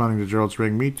was responding to Gerald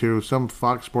String, me too. Some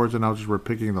Fox Sports announcers were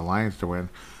picking the Lions to win.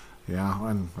 Yeah,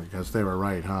 and I guess they were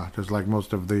right, huh? Just like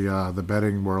most of the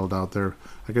betting world out there.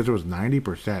 I guess it was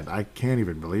 90%. I can't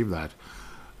even believe that.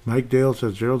 Mike Dale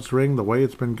says, Gerald String, the way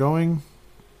it's been going,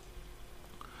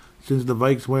 since the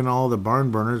Vikes win all the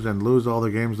barn burners and lose all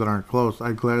the games that aren't close,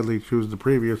 I'd gladly choose the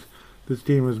previous. This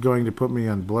team is going to put me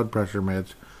on blood pressure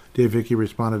meds. Dave Hickey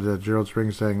responded to Gerald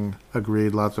String saying,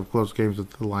 agreed, lots of close games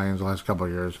with the Lions the last couple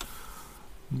of years.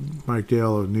 Mike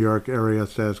Dale of New York area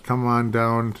says, come on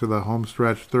down to the home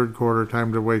stretch, third quarter,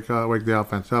 time to wake the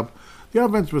offense up. The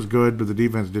offense was good, but the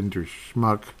defense didn't do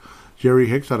schmuck. Jerry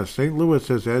Hicks out of St. Louis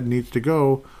says Ed needs to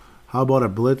go. How about a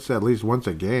blitz at least once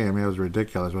a game? It was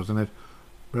ridiculous, wasn't it?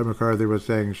 Brett McCarthy was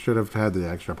saying, should have had the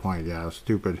extra point. Yeah, it was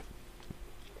stupid.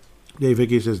 Dave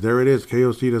Hickey says, there it is.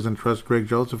 KOC doesn't trust Greg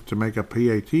Joseph to make a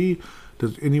PAT.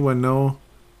 Does anyone know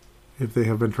if they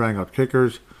have been trying out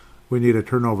kickers? We need a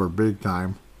turnover big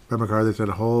time. Brett McCarthy said,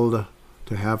 hold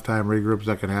to halftime, regroup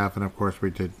second half, and of course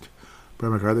we did.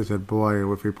 Brett McCarthy said, boy,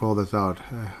 if we pull this out,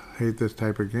 I hate this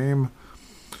type of game.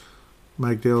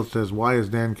 Mike Dale says, why is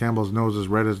Dan Campbell's nose as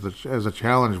red as a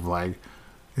challenge flag?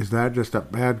 Is that just a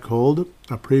bad cold?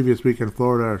 A previous week in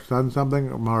Florida or done something?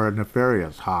 More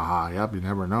nefarious. Ha ha. Yep, you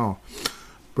never know.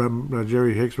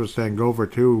 Jerry Hicks was saying, go for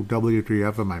two.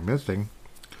 WTF am I missing?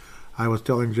 I was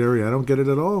telling Jerry, I don't get it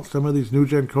at all. Some of these new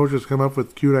gen coaches come up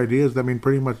with cute ideas that mean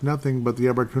pretty much nothing but the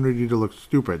opportunity to look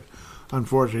stupid.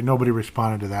 Unfortunately, nobody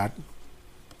responded to that.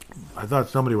 I thought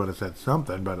somebody would have said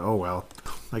something, but oh well.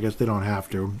 I guess they don't have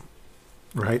to,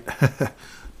 right?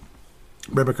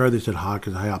 Brett McCarthy said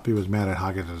he was mad at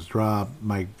Hawkins' drop.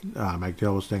 Mike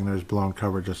Dale was saying there's blown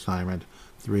coverage assignment.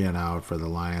 3 and out for the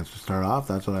Lions to start off.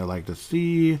 That's what I like to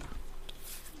see.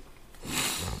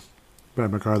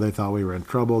 Brett McCarthy thought we were in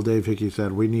trouble. Dave Hickey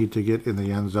said we need to get in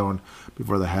the end zone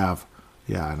before the half.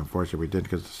 Yeah, and unfortunately we didn't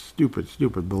because stupid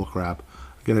bullcrap.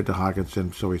 Get it to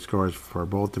Hawkinson so he scores for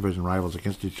both division rivals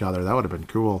against each other. That would have been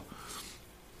cool.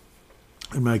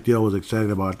 And Mike Deal was excited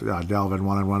about Dalvin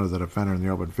one-on-one as a defender in the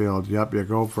open field. Yep, you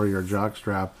go for your jock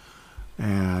strap,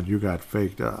 and you got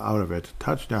faked out of it.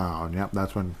 Touchdown. Yep,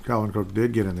 that's when Calvin Cook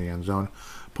did get in the end zone.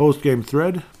 Post-game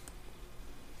thread.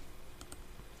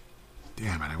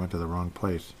 Damn it, I went to the wrong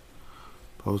place.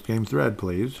 Post-game thread,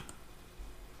 please.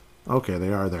 Okay,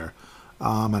 they are there.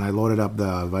 And I loaded up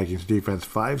the Vikings defense.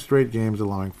 5 straight games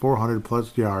allowing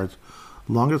 400-plus yards.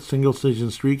 Longest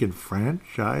single-season streak in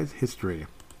franchise history.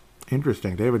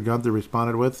 Interesting. David Gunther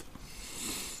responded with,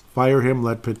 fire him,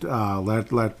 let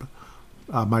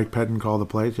Mike Pettin call the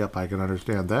plays. Yep, I can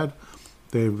understand that.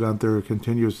 Dave Gunther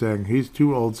continues saying, he's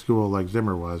too old school like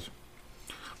Zimmer was.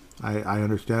 I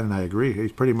understand and I agree.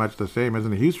 He's pretty much the same,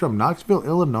 isn't he? He's from Knoxville,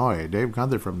 Illinois. Dave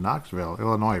Gunther from Knoxville,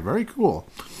 Illinois. Very cool.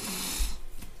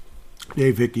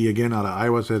 Dave Hickey, again out of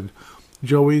Iowa, said,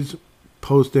 Joey's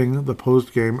posting the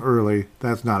post game early.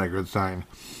 That's not a good sign.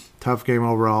 Tough game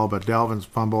overall, but Dalvin's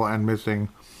fumble and missing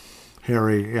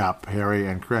Harry,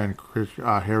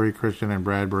 Christian, and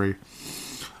Bradbury.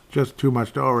 Just too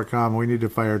much to overcome. We need to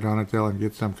fire Donatel and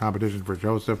get some competition for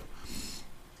Joseph.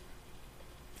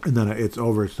 And then it's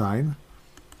over sign.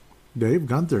 Dave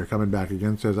Gunther coming back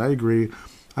again says, I agree.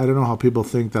 I don't know how people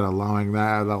think that allowing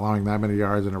that many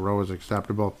yards in a row is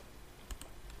acceptable.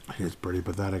 It's pretty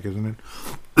pathetic, isn't it?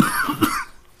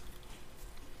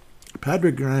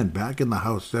 Patrick Grant back in the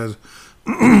house says,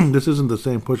 this isn't the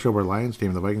same pushover Lions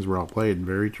team the Vikings were all played.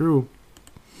 Very true.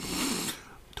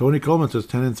 Tony Coleman says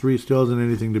 10-3 still isn't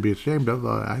anything to be ashamed of.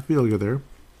 I feel you there.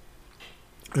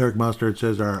 Eric Mustard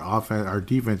says our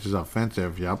defense is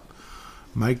offensive. Yep.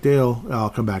 Mike Dale, I'll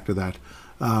come back to that.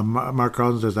 Mark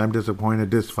Carlson says, I'm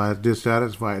disappointed,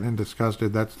 dissatisfied, and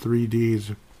disgusted. That's 3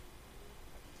 Ds.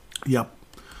 Yep.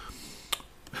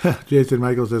 Jason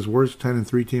Michael says, worst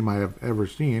 10-3 team I have ever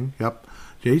seen. Yep.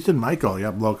 Jason Michael,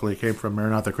 yep, locally came from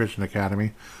Maranatha Christian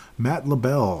Academy. Matt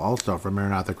LaBelle, also from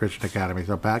Maranatha Christian Academy.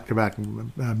 So back-to-back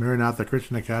Maranatha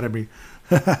Christian Academy.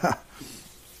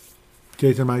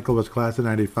 Jason Michael was class of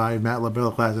 95. Matt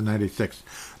LaBelle, class of 96.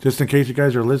 Just in case you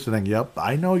guys are listening, yep,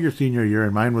 I know your senior year,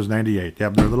 and mine was 98.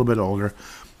 Yep, they're a little bit older.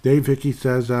 Dave Hickey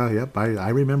says, yep, I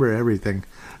remember everything.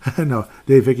 No,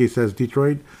 Dave Hickey says,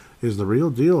 Detroit is the real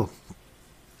deal.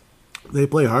 They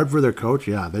play hard for their coach,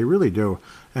 yeah, they really do,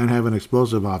 and have an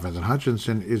explosive offense. And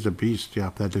Hutchinson is a beast,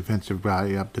 yep, that defensive guy,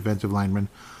 yep, defensive lineman.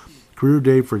 Career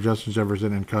day for Justin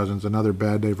Jefferson and Cousins. Another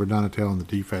bad day for Donatel on the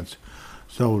defense.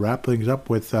 So wrap things up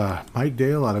with Mike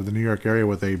Dale out of the New York area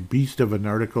with a beast of an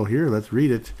article here. Let's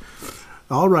read it.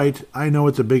 All right, I know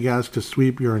it's a big ask to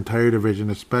sweep your entire division,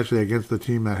 especially against the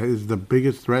team that is the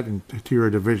biggest threat to your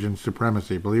division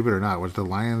supremacy. Believe it or not, which the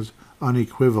Lions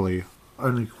unequivocally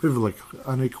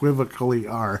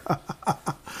are.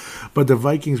 But the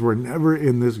Vikings were never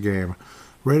in this game.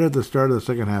 Right at the start of the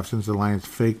second half, since the Lions'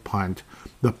 fake punt,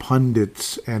 the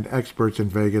pundits and experts in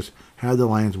Vegas had the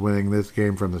Lions winning this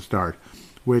game from the start,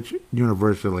 which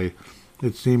universally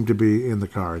it seemed to be in the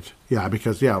cards. Yeah,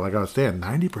 because, like I was saying,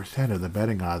 90% of the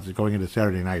betting odds going into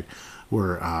Saturday night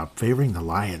were favoring the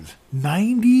Lions.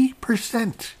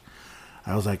 90%!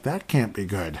 I was like, that can't be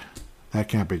good. That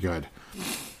can't be good.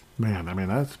 Man, I mean,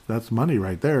 that's money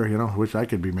right there, you know. I wish I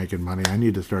could be making money. I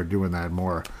need to start doing that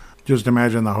more. Just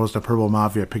imagine the host of Purple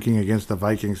Mafia picking against the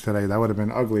Vikings today. That would have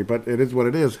been ugly, but it is what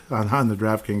it is on the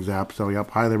DraftKings app. So, yep,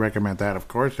 highly recommend that, of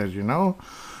course, as you know.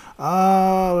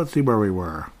 Let's see where we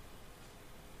were.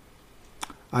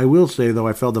 I will say, though,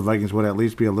 I felt the Vikings would at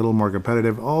least be a little more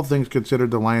competitive. All things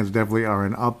considered, the Lions definitely are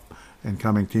an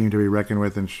up-and-coming team to be reckoned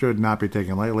with and should not be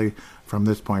taken lightly from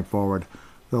this point forward.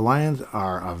 The Lions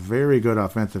are a very good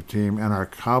offensive team and are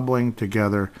cobbling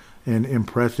together an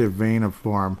impressive vein of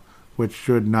form, which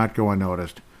should not go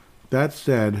unnoticed. That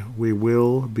said, we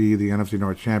will be the NFC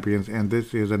North champions, and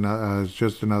this is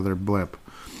just another blip.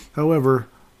 However,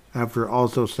 after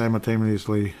also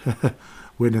simultaneously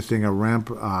witnessing a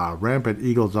rampant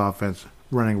Eagles offense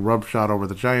running roughshod over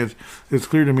the Giants. It's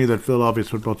clear to me that Philadelphia's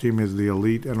football team is the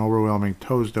elite and overwhelming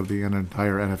toast of the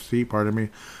entire NFC. Pardon me.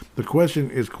 The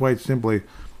question is quite simply,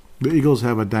 the Eagles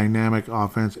have a dynamic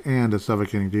offense and a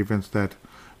suffocating defense that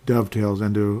dovetails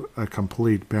into a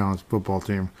complete balanced football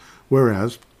team.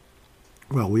 Whereas,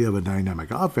 well, we have a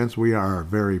dynamic offense. We are a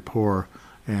very poor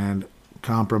and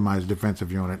compromised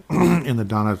defensive unit. In the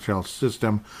Donatell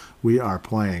system, we are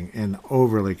playing an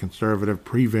overly conservative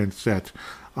prevent set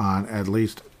on at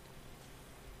least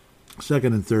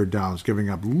second and third downs, giving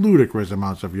up ludicrous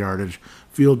amounts of yardage,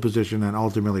 field position, and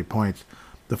ultimately points.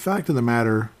 The fact of the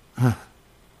matter,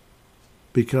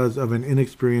 because of an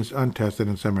inexperienced, untested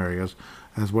in some areas,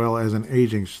 as well as an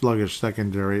aging, sluggish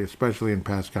secondary, especially in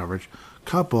pass coverage,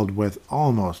 coupled with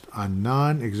almost a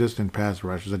non-existent pass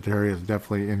rush. Za'Darius is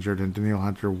definitely injured, and Danielle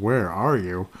Hunter, where are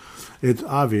you? It's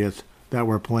obvious that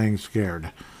we're playing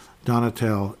scared.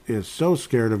 Donatell is so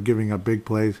scared of giving up big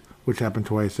plays, which happened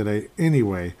twice today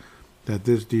anyway, that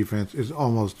this defense is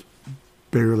almost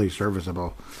barely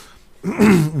serviceable.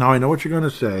 Now, I know what you're going to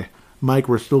say. Mike,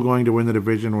 we're still going to win the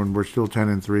division when we're still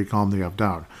 10-3, calm the up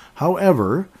down.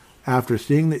 However, after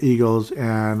seeing the Eagles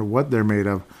and what they're made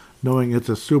of, knowing it's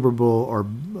a Super Bowl or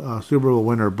Super Bowl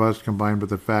win or bust, combined with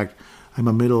the fact I'm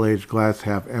a middle-aged,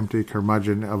 glass-half-empty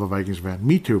curmudgeon of a Vikings fan.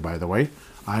 Me too, by the way.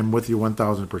 I'm with you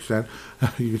 1,000%.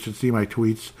 You should see my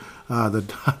tweets.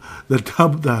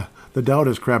 The doubt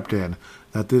has crept in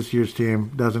that this year's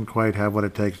team doesn't quite have what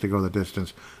it takes to go the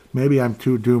distance. Maybe I'm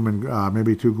too gloom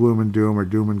and doom, or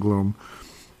doom and gloom,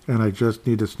 and I just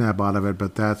need to snap out of it.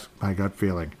 But that's my gut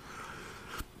feeling.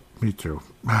 Me too.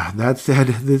 That said,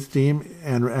 this team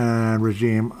and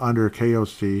regime under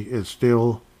KOC is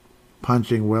still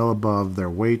punching well above their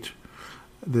weight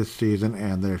this season,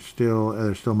 and there's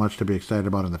still much to be excited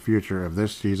about in the future of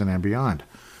this season and beyond.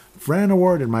 Fran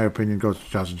Award, in my opinion, goes to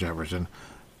Justin Jefferson.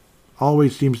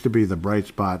 Always seems to be the bright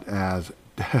spot, as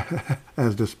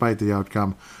despite the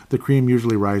outcome, the cream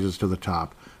usually rises to the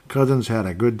top. Cousins had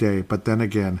a good day, but then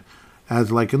again,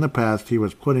 as like in the past, he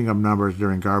was putting up numbers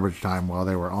during garbage time while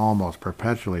they were almost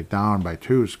perpetually down by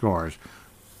 2 scores.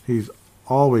 He's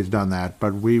always done that,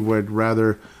 but we would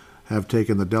rather have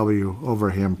taken the W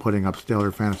over him putting up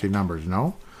stellar fantasy numbers,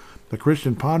 no? The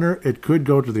Christian Ponder, it could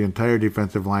go to the entire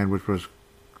defensive line,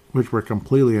 which were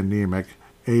completely anemic,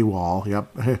 AWOL,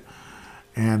 yep,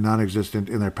 and non-existent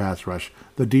in their pass rush.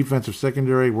 The defensive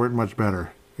secondary weren't much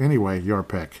better. Anyway, your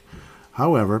pick.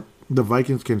 However, the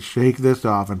Vikings can shake this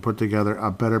off and put together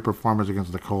a better performance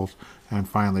against the Colts and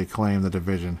finally claim the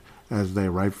division, as they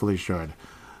rightfully should.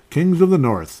 Kings of the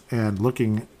North, and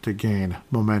looking to gain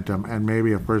momentum and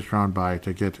maybe a first-round bye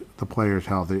to get the players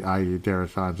healthy, i.e.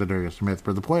 Darrison, Za'Darius Smith,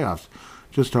 for the playoffs.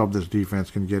 Just hope this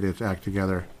defense can get its act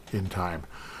together in time.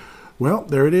 Well,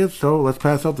 there it is. So let's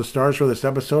pass out the stars for this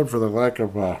episode. For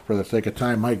the sake of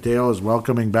time, Mike Dale is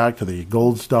welcoming back to the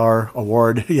Gold Star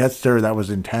Award. Yes, sir, that was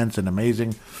intense and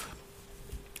amazing.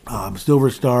 Silver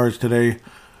stars today,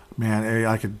 man,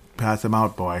 I could pass them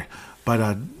out, boy.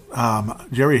 But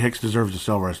Jerry Hicks deserves a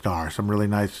silver star. Some really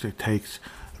nice takes.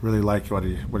 Really like what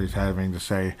he's having to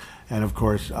say. And of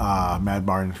course, Matt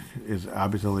Barnes is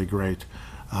absolutely great.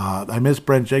 I miss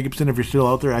Brent Jacobson. If you're still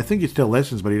out there, I think he still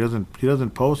listens, but he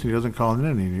doesn't post and he doesn't call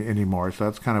in anymore. So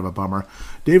that's kind of a bummer.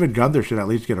 David Gunther should at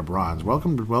least get a bronze.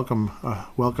 Welcome,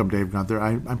 Dave Gunther.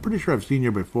 I'm pretty sure I've seen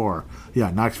you before.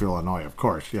 Yeah, Knoxville, Illinois, of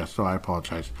course. Yes, so I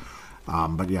apologize.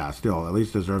 But yeah, still at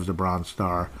least deserves a bronze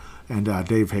star. And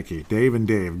Dave Hickey, Dave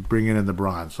bringing in the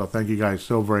bronze. So thank you guys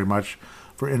so very much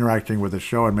for interacting with the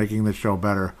show and making the show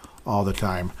better all the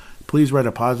time. Please write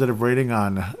a positive rating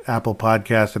on Apple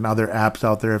Podcasts and other apps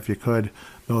out there if you could.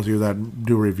 Those of you that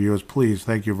do reviews, please,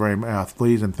 thank you very much.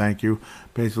 Please and thank you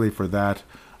basically for that.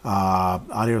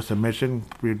 Audio submission,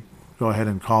 go ahead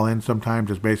and call in sometime.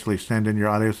 Just basically send in your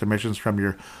audio submissions from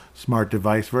your smart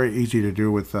device. Very easy to do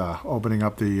with opening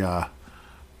up the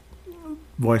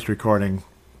voice recording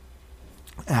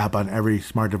app on every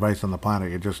smart device on the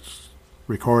planet. You just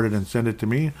record it and send it to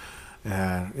me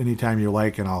anytime you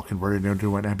like, and I'll convert it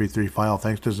into an MP3 file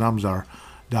thanks to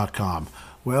Zamzar.com.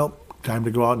 Well, time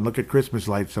to go out and look at Christmas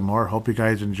lights some more. Hope you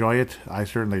guys enjoy it. I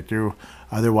certainly do.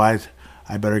 Otherwise,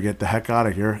 I better get the heck out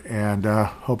of here, and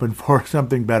hoping for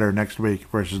something better next week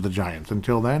versus the Giants.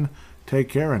 Until then, take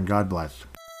care and God bless.